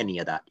have any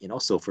of that,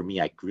 So for me,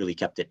 I really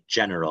kept it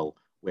general,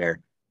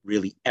 where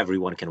really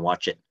everyone can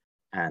watch it.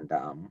 And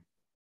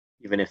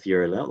even if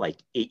you're like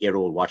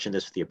 8-year-old watching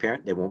this with your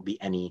parent, there won't be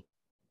any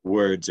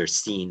words or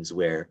scenes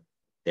where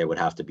there would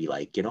have to be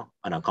like, an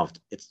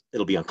uncomfortable,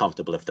 it'll be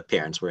uncomfortable if the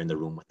parents were in the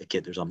room with the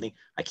kids or something.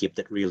 I kept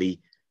it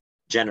really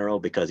general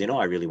because,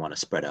 I really want to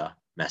spread a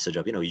message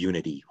of,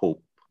 unity,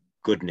 hope,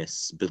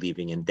 goodness,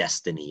 believing in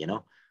destiny,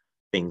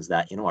 things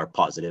that, are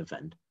positive.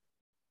 And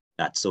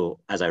that,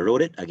 so as I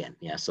wrote it again,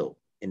 so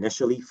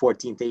initially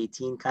 14 to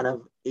 18 kind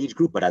of age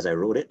group, but as I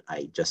wrote it,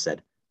 I just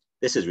said,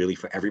 this is really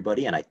for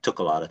everybody. And I took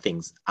a lot of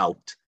things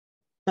out.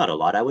 Not a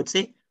lot, I would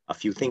say, a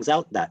few things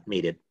out that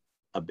made it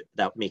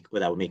that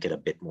would make it a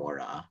bit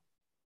more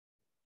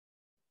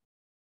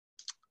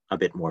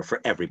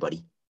for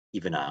everybody.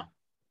 Even a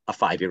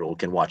 5-year-old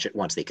can watch it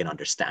once they can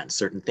understand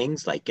certain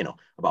things, like,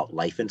 about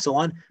life and so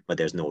on, but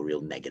there's no real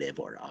negative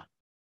or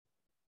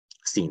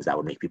scenes that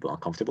would make people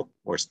uncomfortable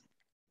or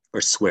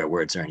swear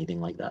words or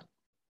anything like that.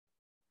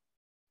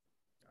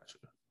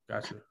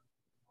 Gotcha.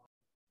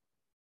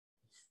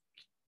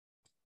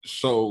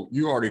 So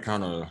you already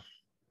kind of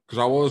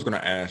because I was gonna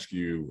ask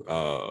you,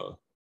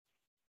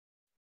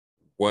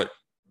 what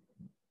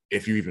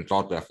if you even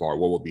thought that far?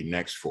 What would be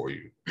next for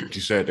you? But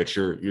you said that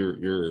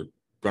you're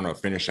gonna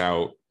finish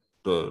out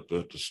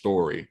the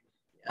story,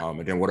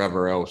 and then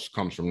whatever else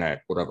comes from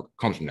that, whatever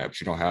comes from that.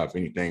 But you don't have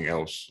anything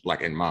else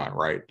like in mind,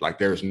 right? Like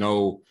there's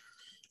no,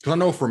 because I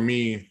know for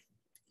me,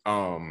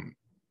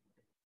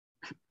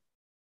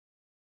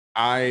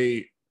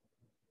 I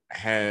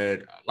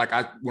had like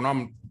when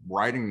I'm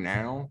writing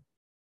now,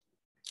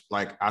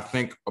 like I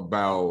think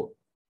about,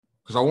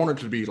 because I want it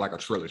to be like a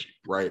trilogy,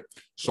 right?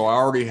 So I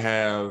already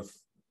have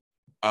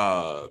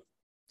the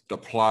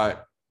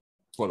plot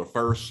for the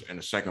first and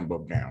the second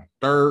book down.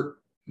 Third,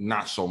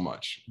 not so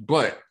much.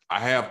 But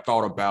I have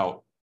thought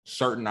about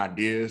certain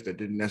ideas that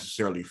didn't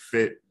necessarily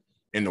fit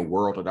in the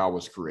world that I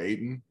was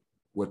creating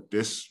with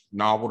this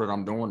novel that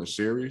I'm doing, the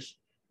series.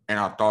 And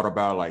I thought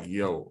about like,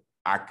 yo,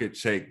 I could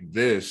take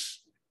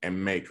this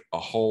and make a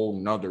whole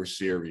nother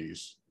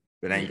series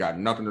that ain't got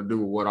nothing to do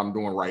with what I'm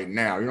doing right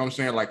now. You know what I'm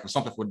saying? Like for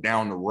something for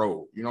down the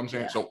road. You know what I'm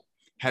saying? Yeah. So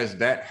has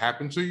that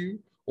happened to you?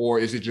 Or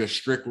is it just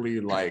strictly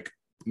like,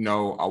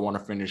 no, I want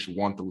to finish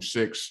 1 through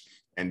 6.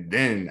 And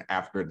then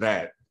after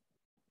that,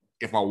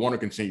 if I want to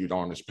continue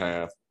on this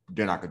path,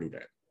 then I could do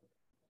that.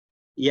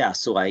 Yeah.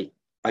 So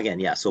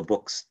so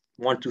books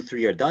 1, 2,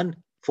 3 are done.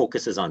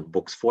 Focuses on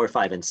books 4,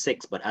 5, and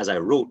 6. But as I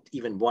wrote,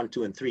 even 1,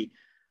 2, and 3,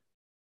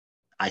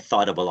 I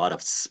thought of a lot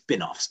of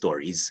spin-off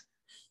stories,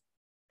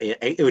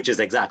 which is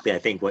exactly, I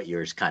think, what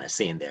you're kind of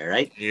saying there,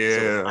 right? Yeah.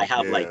 So I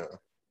have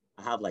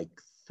like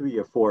 3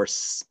 or 4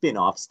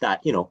 spin-offs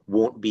that,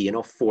 won't be,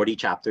 40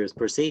 chapters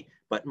per se,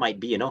 but might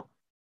be,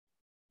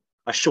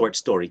 a short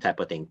story type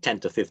of thing,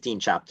 10 to 15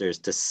 chapters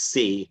to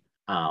see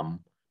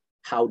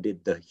how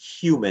did the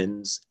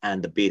humans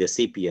and the Beta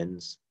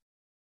Sapiens,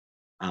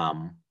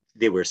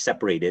 they were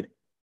separated,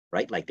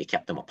 right? Like they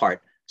kept them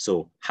apart.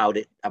 So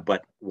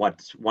but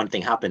one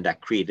thing happened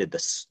that created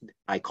this,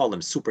 I call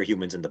them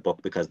superhumans in the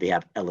book because they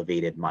have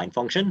elevated mind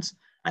functions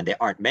and there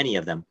aren't many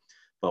of them.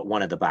 But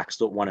one of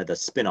the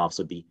spin-offs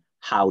would be,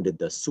 how did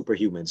the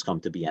superhumans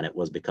come to be? And it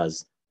was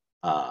because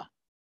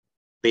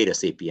Beta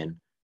Sapien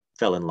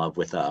fell in love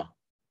with a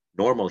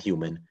normal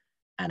human.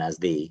 And as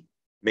they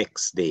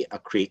mix, they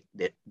create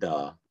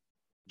the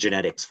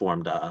genetics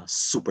formed a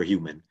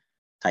superhuman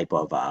type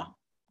of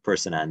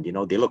person. And,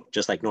 they look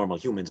just like normal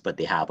humans, but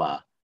they have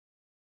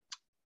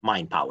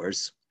mind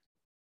powers.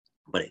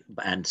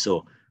 And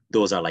so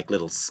those are like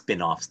little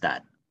spin-offs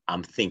that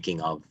I'm thinking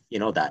of,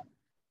 that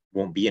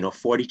won't be,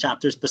 40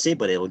 chapters per se,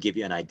 but it'll give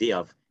you an idea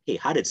of, hey,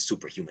 how did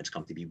superhumans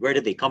come to be? Where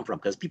did they come from?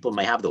 Because people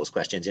might have those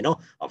questions,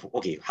 of,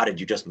 okay, how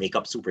did you just make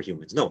up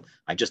superhumans? No,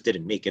 I just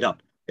didn't make it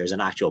up. There's an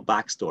actual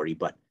backstory,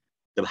 but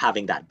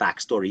having that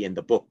backstory in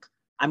the book,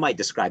 I might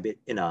describe it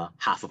in a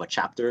half of a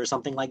chapter or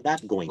something like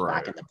that, going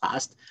back in the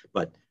past,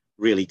 but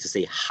really to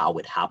say how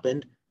it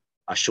happened,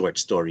 a short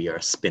story or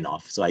a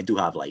spin-off. So I do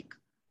have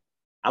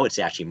I would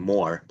say actually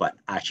more, but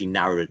I actually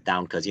narrowed it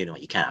down because, you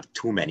can't have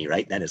too many,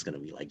 right? Then it's going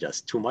to be like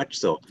just too much.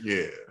 So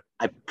yeah,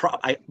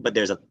 but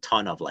there's a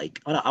ton of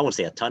I won't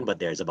say a ton, but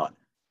there's about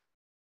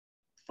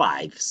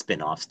 5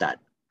 spin-offs that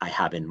I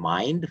have in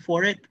mind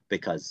for it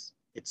because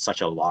it's such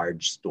a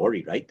large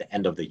story, right? The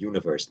end of the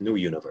universe, new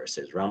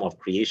universes, realm of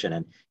creation,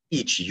 and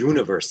each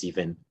universe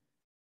even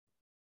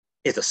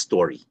is a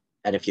story.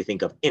 And if you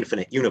think of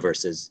infinite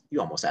universes,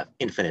 you almost have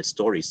infinite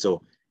stories.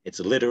 So it's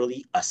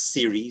literally a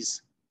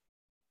series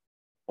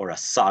or a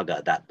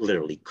saga that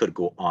literally could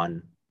go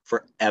on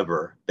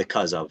forever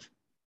because of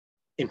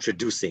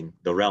introducing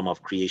the realm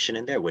of creation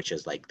in there, which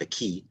is like the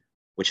key,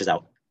 which is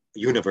how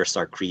universes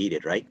are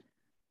created, right?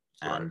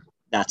 And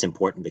that's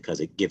important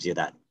because it gives you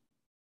that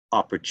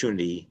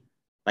opportunity.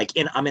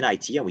 I'm in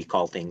IT and we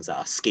call things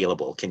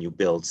scalable. Can you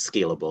build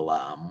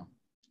scalable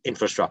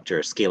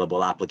infrastructure,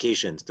 scalable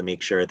applications to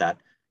make sure that,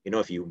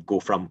 if you go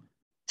from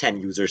 10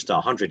 users to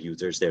 100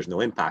 users, there's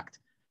no impact.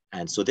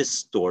 And so this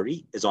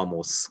story is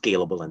almost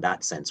scalable in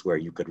that sense, where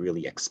you could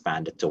really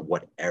expand it to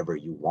whatever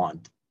you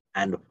want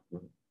and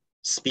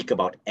speak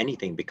about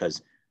anything.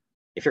 Because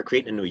if you're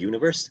creating a new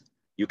universe,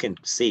 you can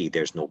say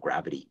there's no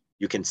gravity.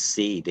 You can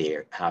say they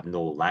have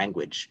no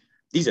language.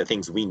 These are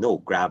things we know: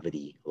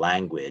 gravity,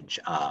 language,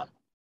 up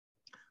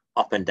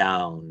and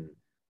down,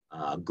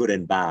 good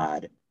and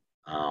bad,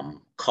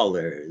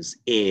 colors,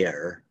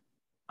 air,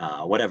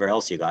 whatever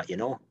else you got,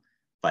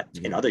 But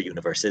in other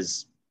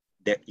universes,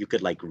 that you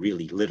could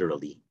really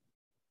literally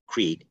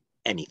create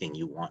anything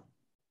you want,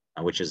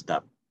 which is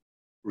the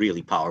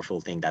really powerful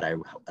thing that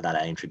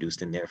I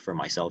introduced in there for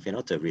myself,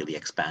 to really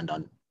expand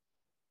on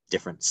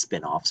different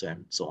spin-offs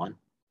and so on.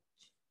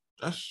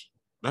 That's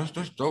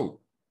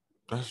dope.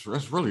 That's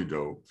really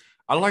dope.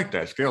 I like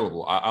that.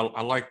 Scalable.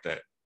 I like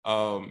that.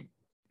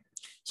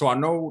 So I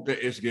know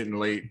that it's getting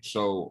late,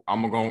 so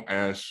I'm gonna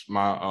ask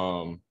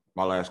my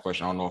my last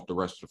question. I don't know if the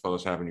rest of the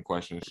fellas have any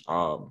questions.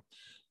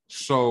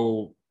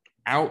 So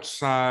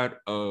outside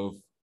of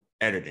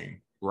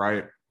editing,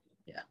 right?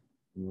 Yeah.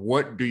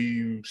 What do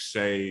you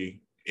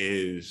say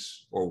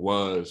is or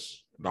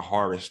was the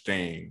hardest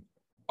thing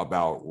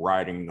about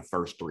writing the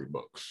first 3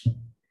 books?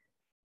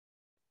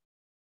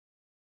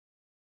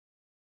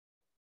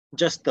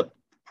 just the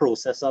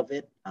process of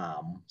it.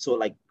 So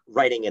like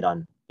writing it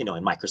on, in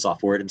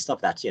Microsoft Word and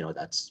stuff, that's,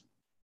 that's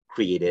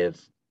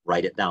creative,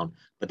 write it down.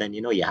 But then,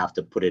 you have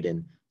to put it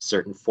in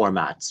certain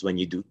formats when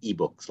you do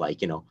ebooks, like,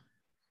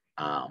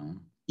 EPUB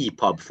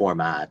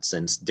formats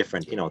and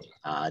different,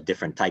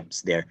 different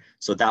types there.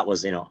 So that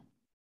was,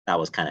 that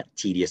was kind of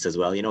tedious as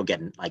well,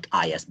 getting like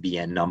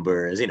ISBN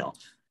numbers,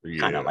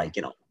 kind of like,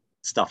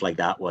 stuff like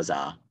that was,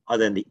 other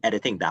than the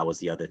editing, that was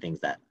the other things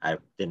that I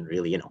didn't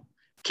really,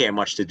 care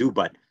much to do,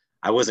 but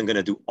I wasn't going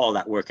to do all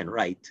that work and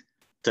write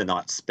to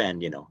not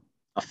spend,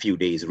 a few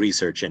days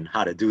researching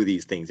how to do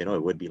these things. It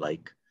would be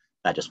like,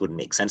 that just wouldn't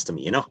make sense to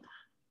me,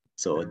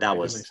 So Yeah, that right,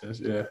 was, that makes sense.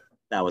 Yeah.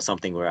 that was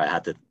something where I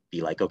had to be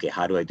like, okay,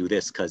 how do I do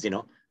this? Because,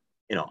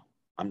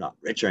 I'm not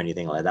rich or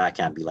anything like that. I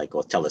can't be like,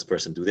 oh, tell this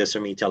person do this for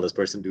me, tell this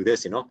person do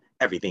this,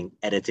 everything,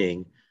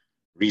 editing,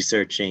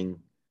 researching,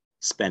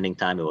 spending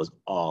time. It was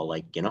all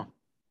like,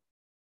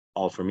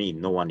 all for me.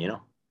 No one,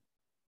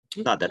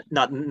 not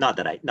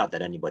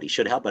that anybody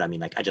should help, but I mean,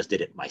 like, I just did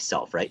it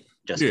myself, right?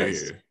 Just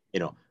because,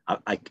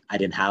 I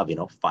didn't have,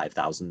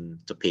 5,000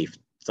 to pay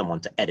someone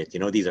to edit.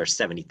 These are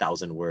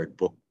 70,000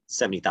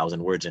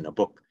 words in a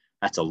book.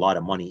 That's a lot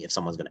of money if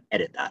someone's going to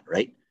edit that,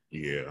 right?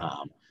 Yeah.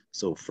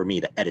 So for me,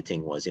 the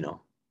editing was,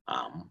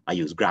 I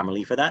use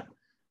Grammarly for that,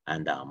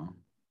 and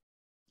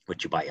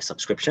which you buy a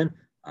subscription.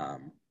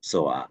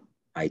 So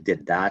I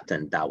did that,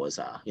 and that was,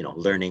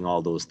 learning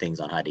all those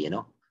things on how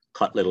to,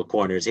 cut little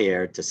corners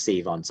here to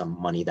save on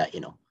some money that,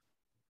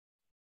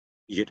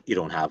 you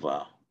don't have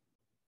a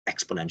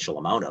exponential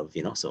amount of,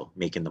 so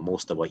making the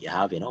most of what you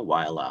have,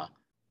 while,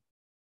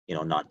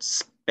 not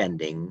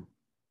spending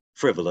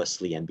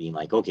frivolously and being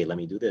like, okay, let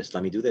me do this,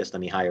 let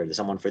me hire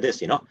someone for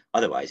this,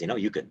 otherwise,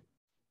 you could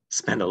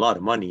spend a lot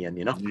of money and,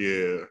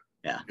 Yeah.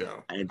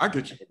 And, I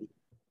get you.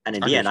 And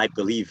in the end, I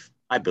believe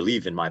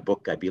in my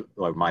book,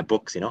 or my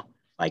books,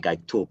 like I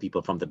told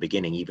people from the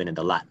beginning, even in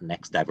the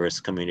Latinx diverse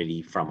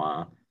community from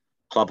a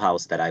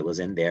clubhouse that I was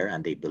in there,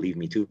 and they believe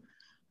me too.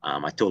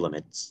 I told them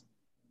it's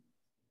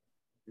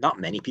not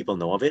many people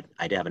know of it.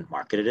 I haven't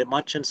marketed it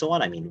much and so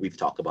on. I mean, we've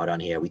talked about it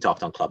on here. We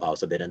talked on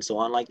Clubhouse a bit and so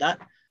on like that.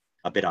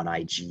 A bit on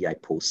IG, I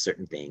post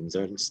certain things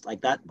or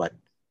like that. But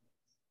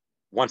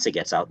once it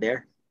gets out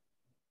there,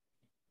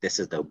 this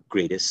is the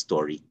greatest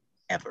story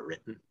ever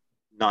written.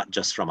 Not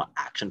just from an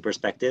action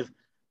perspective,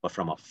 but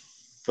from a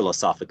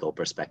philosophical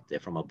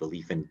perspective, from a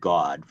belief in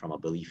God, from a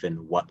belief in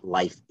what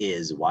life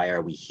is, why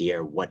are we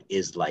here, what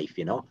is life,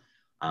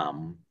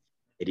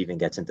 It even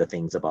gets into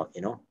things about,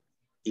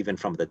 even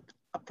from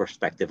a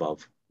perspective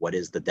of what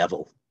is the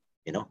devil,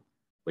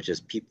 which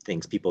is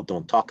things people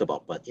don't talk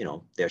about, but,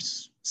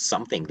 there's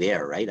something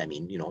there, right? I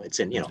mean, it's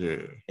in,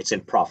 it's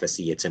in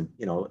prophecy, it's in,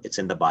 it's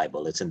in the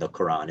Bible, it's in the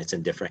Quran, it's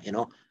in different,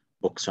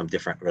 books from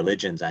different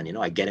religions. And,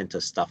 I get into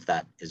stuff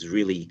that is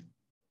really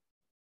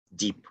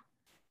deep.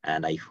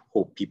 And I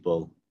hope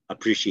people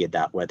appreciate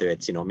that, whether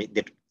it's,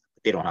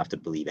 they don't have to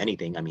believe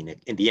anything. I mean,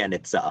 in the end,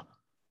 it's, a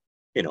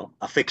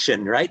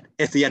fiction, right?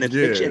 It's the end of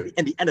fiction.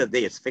 In the end of the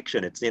day, it's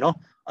fiction. It's, a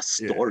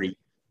story,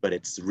 but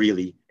it's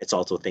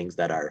also things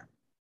that are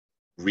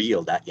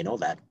real that,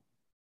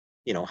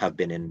 have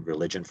been in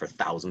religion for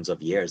thousands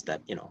of years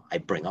that, I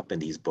bring up in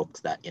these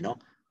books that,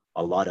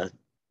 a lot of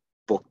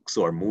books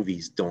or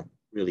movies don't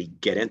really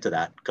get into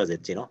that because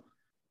it's,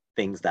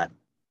 things that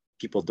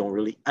people don't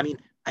really, I mean,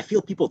 I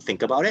feel people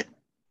think about it,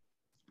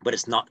 but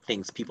it's not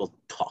things people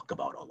talk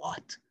about a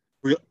lot.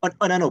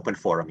 On an open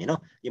forum, you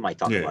might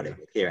talk about it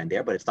here and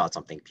there, but it's not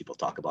something people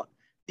talk about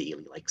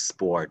daily, like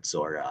sports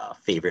or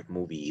favorite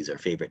movies or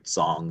favorite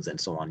songs and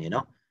so on,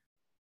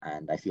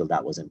 And I feel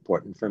that was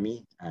important for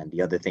me. And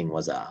the other thing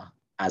was,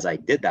 as I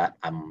did that,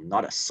 I'm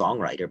not a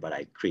songwriter, but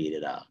I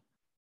created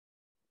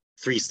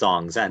 3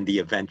 songs, and the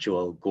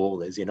eventual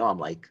goal is, I'm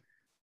like,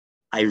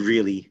 I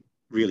really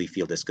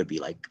feel this could be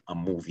like a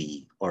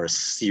movie or a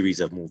series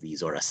of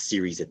movies or a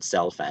series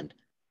itself, and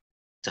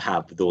to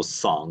have those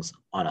songs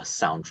on the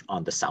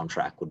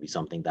soundtrack would be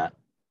something that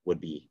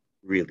would be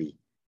really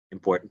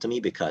important to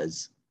me,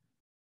 because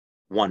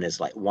one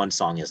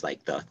song is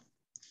like the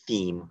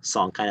theme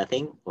song kind of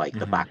thing, like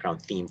the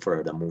background theme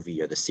for the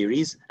movie or the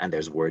series, and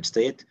there's words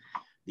to it.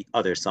 The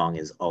other song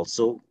is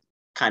also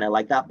kind of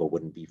like that, but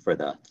wouldn't be for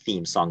the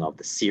theme song of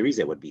the series.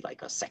 It would be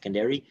like a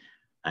secondary.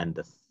 And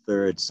the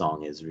third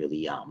song is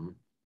really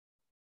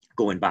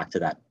going back to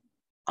that,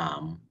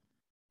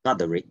 not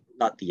the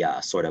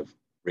sort of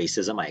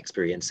racism I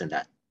experienced in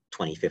that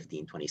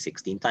 2015,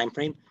 2016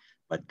 timeframe,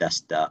 but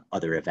that's the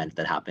other event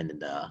that happened in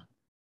the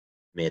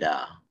mid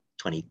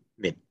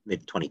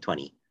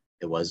 2020.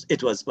 It was,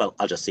 well,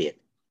 I'll just say it.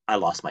 I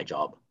lost my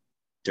job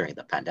during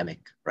the pandemic,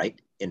 right?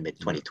 In mid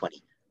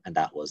 2020. And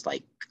that was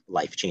like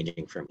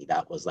life-changing for me.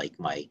 That was like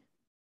my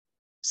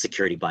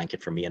security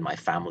blanket for me and my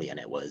family. And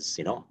it was,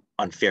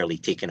 unfairly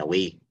taken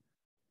away.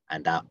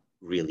 And that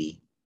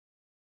really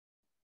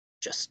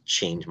just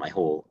changed my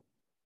whole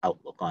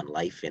outlook on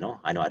life. I know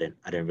I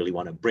didn't really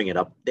want to bring it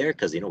up there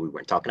because, we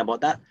weren't talking about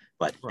that,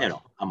 but right.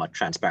 I'm a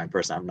transparent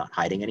person. I'm not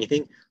hiding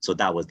anything. So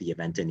that was the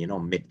event in,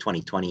 mid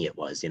 2020. It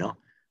was,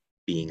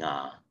 being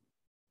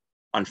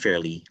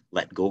unfairly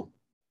let go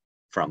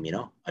from,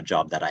 a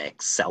job that I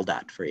excelled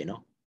at for,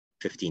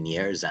 15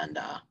 years. And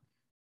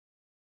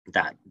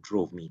that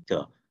drove me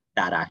to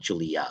that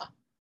actually,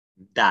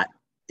 that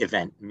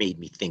event made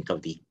me think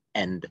of the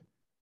end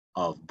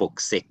of book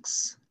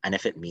 6. And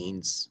if it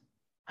means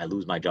I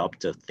lose my job,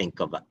 to think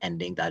of an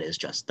ending that is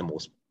just the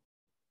most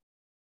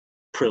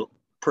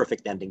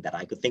perfect ending that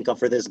I could think of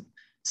for this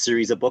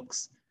series of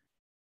books,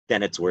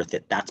 then it's worth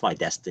it. That's my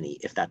destiny.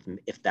 If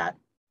that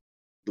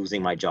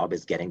losing my job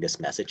is getting this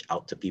message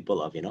out to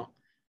people of,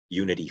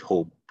 unity,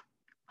 hope,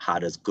 how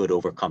does good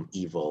overcome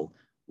evil?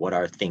 What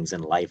are things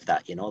in life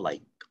that,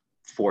 like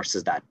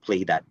forces that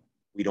play that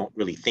we don't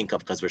really think of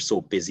because we're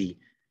so busy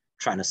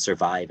trying to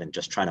survive and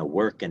just trying to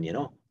work and,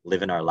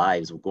 living our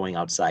lives. We're going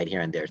outside here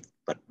and there,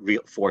 but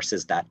real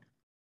forces that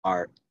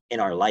are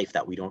in our life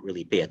that we don't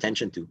really pay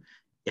attention to.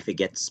 If it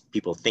gets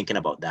people thinking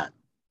about that,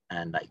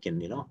 and I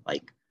can,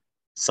 like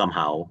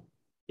somehow,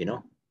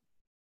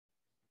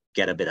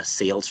 get a bit of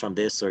sales from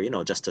this,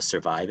 or, just to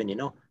survive and,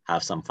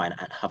 have some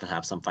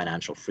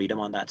financial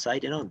freedom on that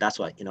side, that's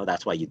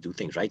why you do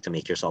things, right? To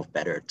make yourself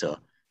better, to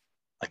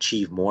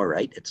achieve more,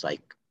 right? It's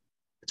like,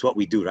 it's what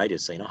we do, right?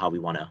 It's, how we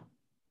want to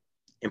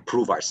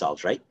improve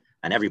ourselves, right?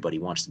 And everybody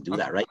wants to do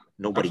that, right?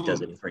 Nobody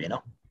does it for,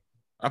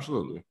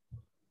 Absolutely.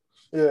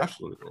 Yeah.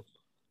 Absolutely.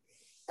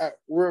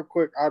 Real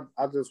quick,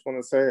 I just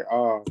want to say,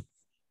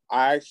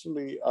 I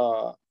actually,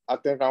 I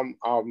think I'm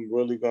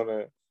really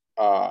gonna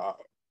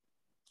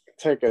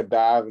take a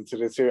dive into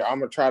this here. I'm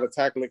gonna try to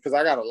tackle it because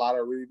I got a lot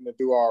of reading to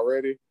do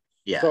already.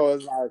 Yeah. So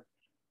it's like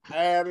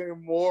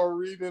adding more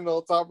reading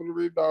on top of the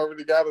reading I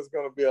already got is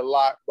gonna be a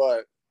lot.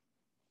 But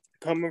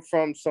coming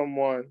from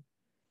someone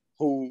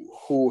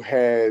who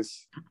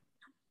has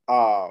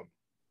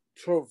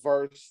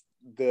traversed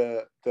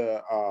the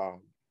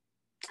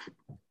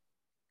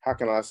how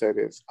can I say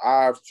this?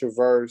 I've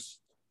traversed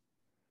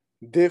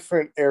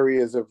different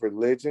areas of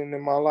religion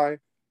in my life.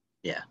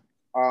 Yeah.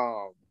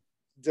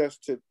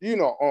 Just to,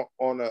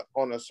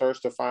 on a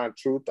search to find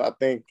truth. I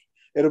think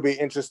it'll be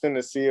interesting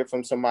to see it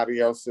from somebody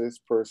else's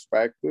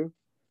perspective.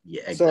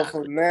 Yeah, exactly.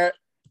 So from that,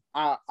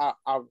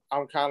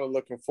 I'm kind of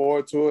looking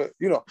forward to it.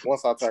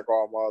 Once I tackle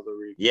all my other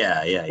readings.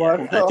 Yeah.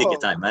 But, take your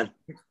time, man.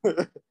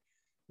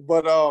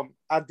 But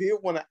I did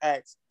want to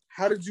ask,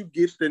 how did you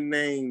get the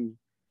name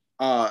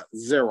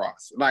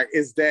Zerros? Like,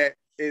 did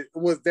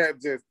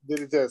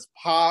it just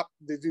pop?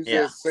 Did you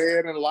just say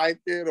it and like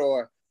it,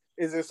 or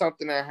is it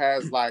something that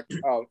has like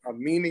a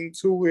meaning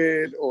to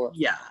it? Or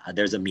yeah,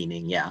 there's a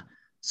meaning. Yeah.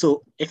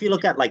 So if you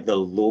look at like the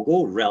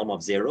logo, Realm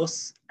of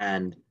Zerros,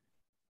 and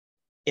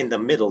in the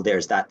middle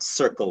there's that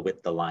circle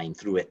with the line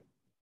through it.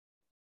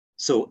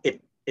 So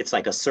it's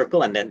like a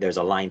circle and then there's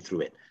a line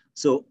through it.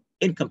 So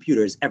in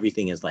computers,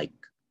 everything is like,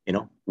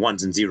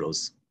 ones and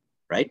zeros,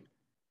 right?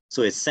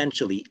 So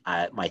essentially,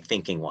 my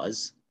thinking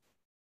was,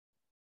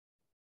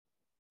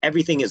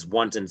 everything is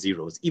ones and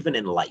zeros, even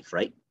in life,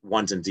 right?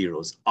 Ones and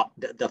zeros,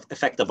 the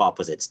effect of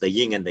opposites, the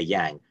yin and the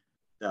yang,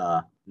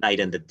 the night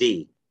and the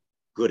day,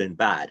 good and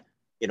bad,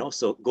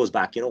 so it goes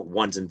back,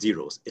 ones and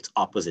zeros, it's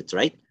opposites,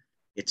 right?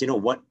 It's,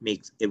 what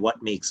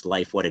makes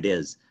life what it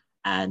is.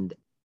 And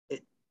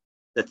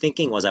the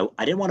thinking was, I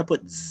didn't want to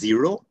put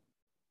zero,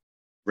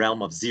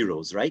 realm of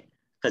zeros, right?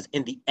 Because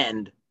in the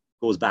end,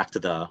 goes back to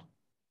the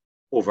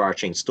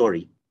overarching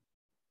story.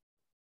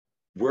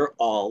 We're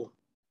all,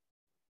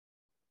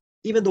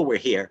 even though we're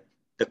here,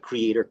 the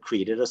creator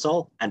created us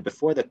all. And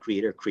before the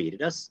creator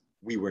created us,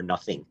 we were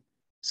nothing.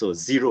 So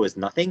zero is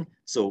nothing.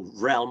 So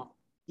realm,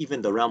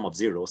 even the realm of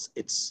zeros,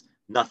 it's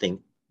nothing,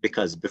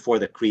 because before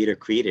the creator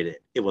created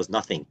it, it was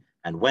nothing.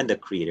 And when the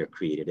creator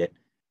created it,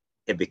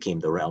 it became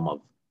the realm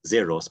of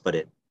zeros.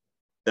 But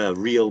the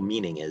real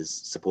meaning is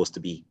supposed to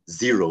be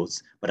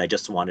zeros, but I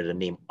just wanted a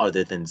name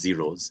other than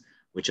zeros,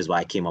 which is why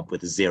I came up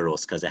with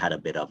Zerros, because it had a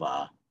bit of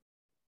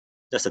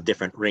just a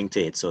different ring to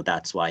it. So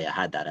that's why I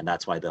had that. And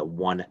that's why the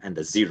 1 and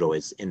the 0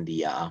 is in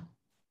the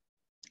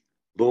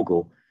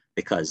logo,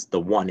 because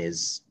the 1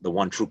 is the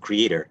one true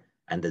creator,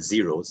 and the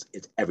zeros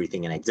is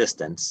everything in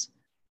existence,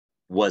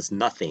 was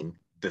nothing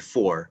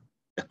before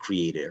the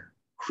creator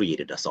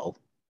created us all.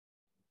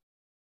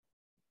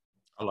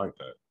 I like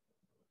that.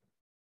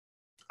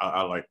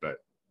 I like that.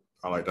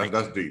 I like that.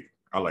 That's deep.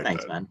 I like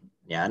Thanks, that. man.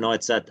 Yeah, I know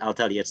I'll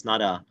tell you, it's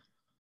not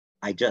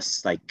I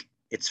just like,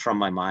 it's from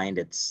my mind.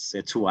 It's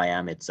who I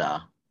am. It's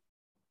a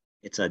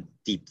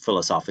deep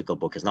philosophical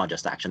book. It's not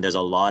just action. There's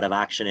a lot of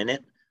action in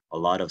it, a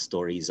lot of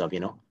stories of,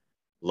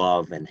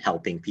 love and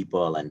helping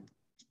people and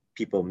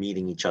people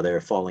meeting each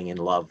other, falling in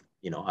love,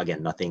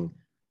 again, nothing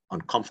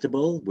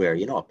uncomfortable where,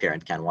 a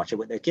parent can watch it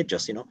with their kid,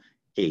 just,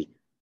 hey,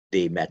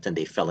 they met and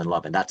they fell in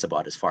love, and that's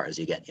about as far as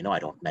you get. I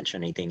don't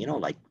mention anything,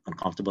 like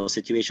uncomfortable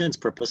situations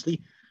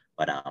purposely,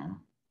 but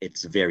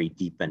it's very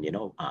deep, and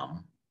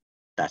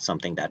that's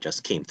something that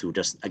just came through,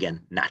 just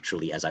again,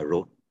 naturally as I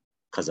wrote,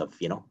 because of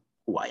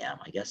who I am,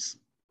 I guess.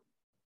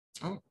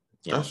 Oh,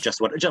 just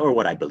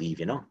what I believe,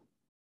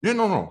 Yeah,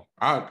 no,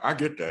 I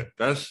get that.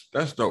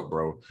 That's dope,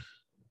 bro.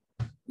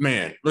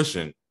 Man,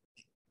 listen,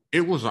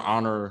 it was an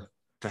honor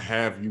to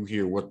have you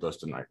here with us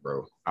tonight,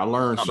 bro. I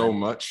learned so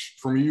much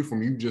from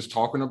you just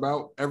talking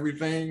about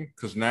everything,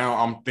 because now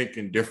I'm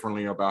thinking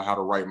differently about how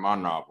to write my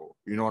novel.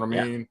 You know what I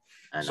mean?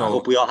 And so I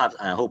hope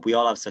we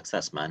all have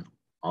success, man.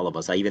 All of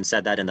us. I even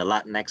said that in the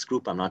Latinx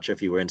group. I'm not sure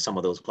if you were in some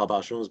of those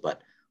clubhouse rooms,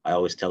 but I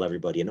always tell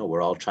everybody, you know,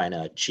 we're all trying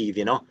to achieve,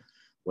 you know,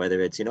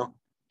 whether it's, you know,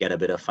 get a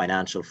bit of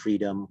financial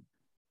freedom,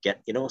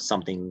 get, you know,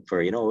 something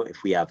for, you know,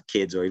 if we have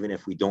kids or even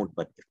if we don't,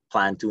 but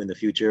plan to in the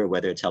future,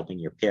 whether it's helping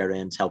your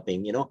parents,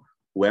 helping, you know,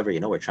 whoever, you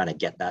know, we're trying to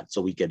get that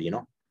so we could, you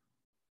know,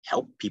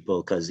 help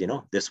people, because, you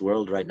know, this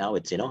world right now,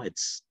 it's, you know,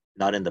 it's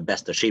not in the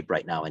best of shape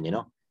right now. And, you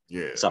know,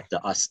 it's up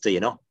to us to, you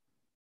know,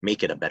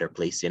 make it a better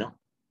place, you know?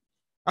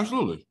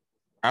 Absolutely.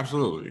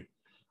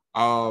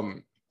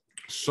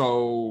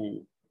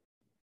 So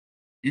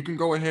you can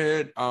go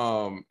ahead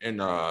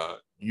and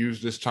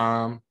use this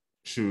time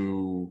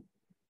to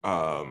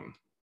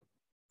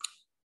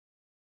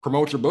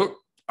promote your book,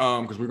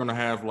 because we're going to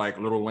have like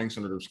little links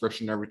in the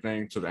description and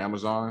everything to the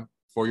Amazon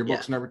for your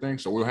books and everything.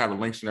 So we'll have the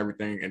links and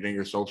everything, and then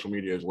your social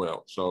media as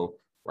well. So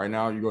right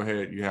now, you go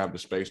ahead, you have the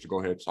space to go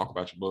ahead and talk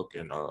about your book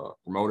and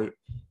promote it.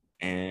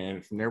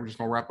 And from there, we're just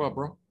going to wrap up,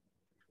 bro.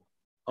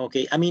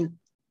 Okay. I mean,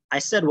 I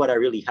said what I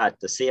really had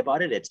to say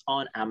about it. It's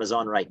on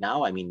Amazon right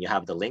now. I mean, you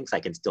have the links. I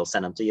can still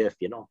send them to you if,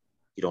 you know,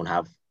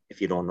 if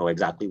you don't know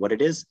exactly what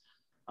it is.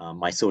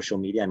 My social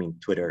media, I mean,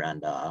 Twitter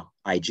and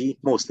IG,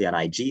 mostly on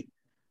IG.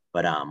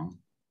 But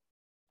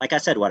like I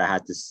said, what I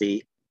had to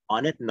say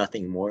on it,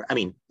 nothing more. I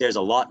mean, there's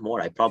a lot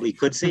more I probably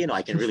could say, you know,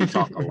 I can really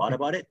talk a lot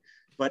about it,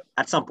 but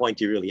at some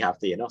point you really have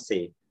to, you know,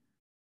 say,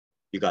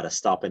 you got to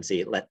stop and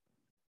say, let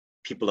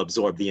people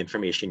absorb the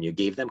information you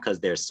gave them, because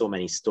there's so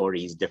many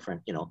stories,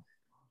 different, you know,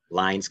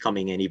 lines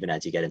coming in, even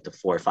as you get into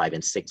 4, 5,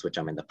 and 6, which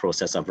I'm in the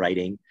process of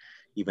writing,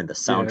 even the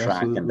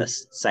soundtrack and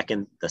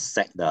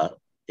the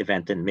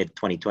event in mid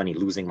 2020,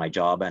 losing my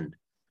job, and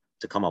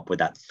to come up with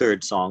that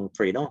third song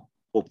for, you know,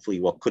 hopefully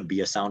what could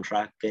be a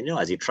soundtrack. And, you know,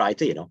 as you try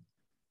to, you know,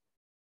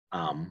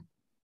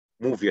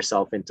 move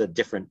yourself into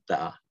different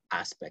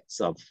aspects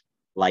of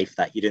life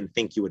that you didn't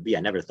think you would be. I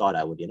never thought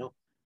I would, you know,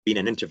 be in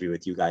an interview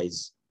with you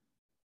guys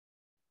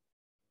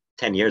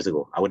 10 years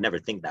ago. I would never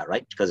think that,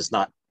 right? Because it's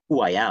not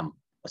who I am.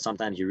 But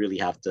sometimes you really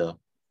have to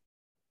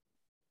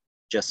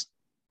just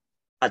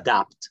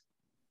adapt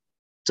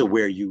to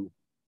where you,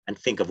 and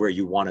think of where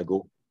you want to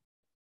go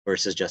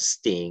versus just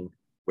staying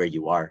where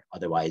you are.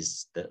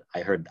 Otherwise,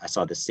 I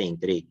saw this saying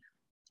today,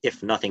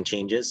 if nothing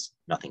changes,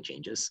 nothing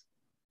changes.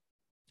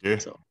 Yeah.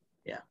 So,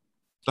 yeah.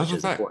 That's a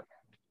fact. Important.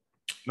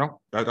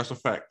 No, that's a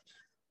fact.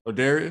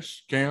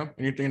 Darius, Cam,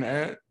 anything to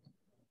add?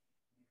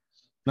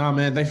 No,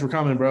 man, thanks for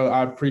coming, bro.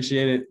 I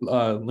appreciate it.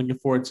 Looking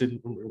forward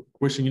to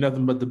wishing you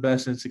nothing but the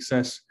best and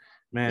success,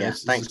 man.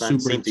 It's a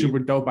super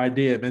dope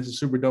idea, man. It's a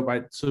super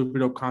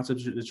dope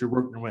concept that you're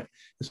working with.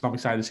 So I'm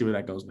excited to see where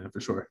that goes, man,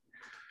 for sure.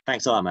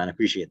 Thanks a lot, man. I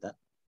appreciate that.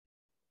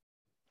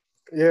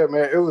 Yeah,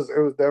 man, it was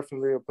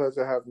definitely a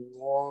pleasure having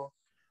you on.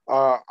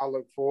 I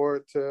look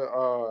forward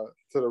to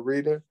the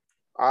reading.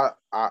 I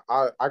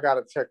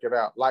gotta check it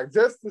out, like,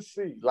 just to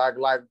see, like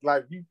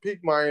you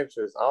piqued my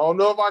interest. I don't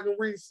know if I can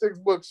read 6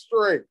 books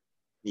straight.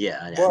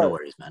 Yeah, no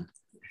worries, man.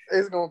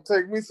 It's gonna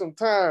take me some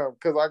time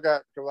because I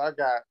got.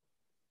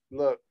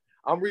 Look,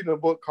 I'm reading a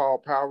book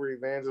called Power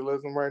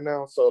Evangelism right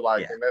now, so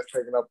and that's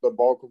taking up the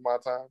bulk of my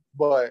time.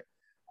 But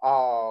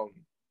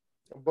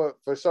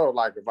for sure,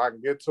 like, if I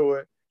can get to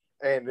it,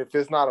 and if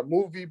it's not a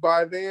movie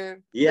by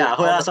then, well,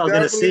 that's what I was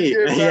gonna say.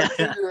 Get back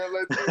to you and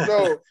let you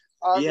know.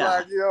 I'm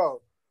like, yo.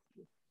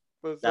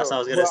 That's what I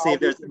was gonna say.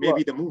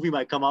 Maybe the movie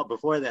might come out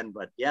before then,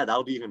 but yeah,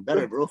 that'll be even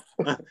better, bro.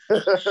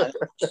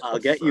 I'll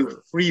get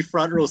you free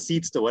front row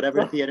seats to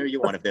whatever theater you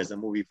want if there's a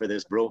movie for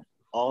this, bro.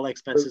 All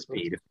expenses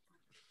paid.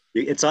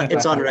 It's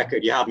on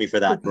record. You have me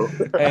for that, bro.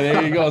 Hey,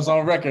 there you go. It's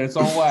on record. It's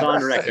on wax. It's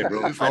on record,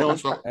 bro.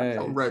 It's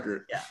on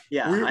record.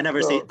 Yeah. I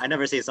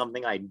never say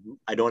something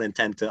I don't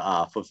intend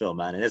to fulfill,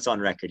 man. And it's on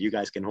record. You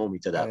guys can hold me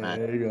to that, man.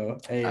 There you go.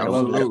 Hey,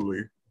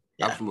 absolutely.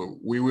 Absolutely.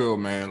 We will,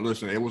 man.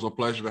 Listen, it was a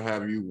pleasure to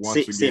have you once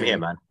again. Same here,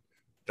 man.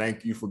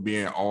 Thank you for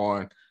being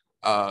on.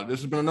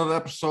 This has been another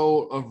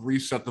episode of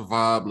Reset the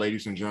Vibe,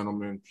 ladies and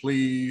gentlemen.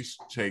 Please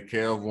take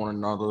care of one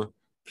another.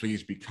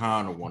 Please be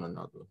kind to one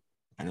another.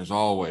 And as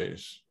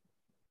always,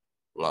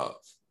 love.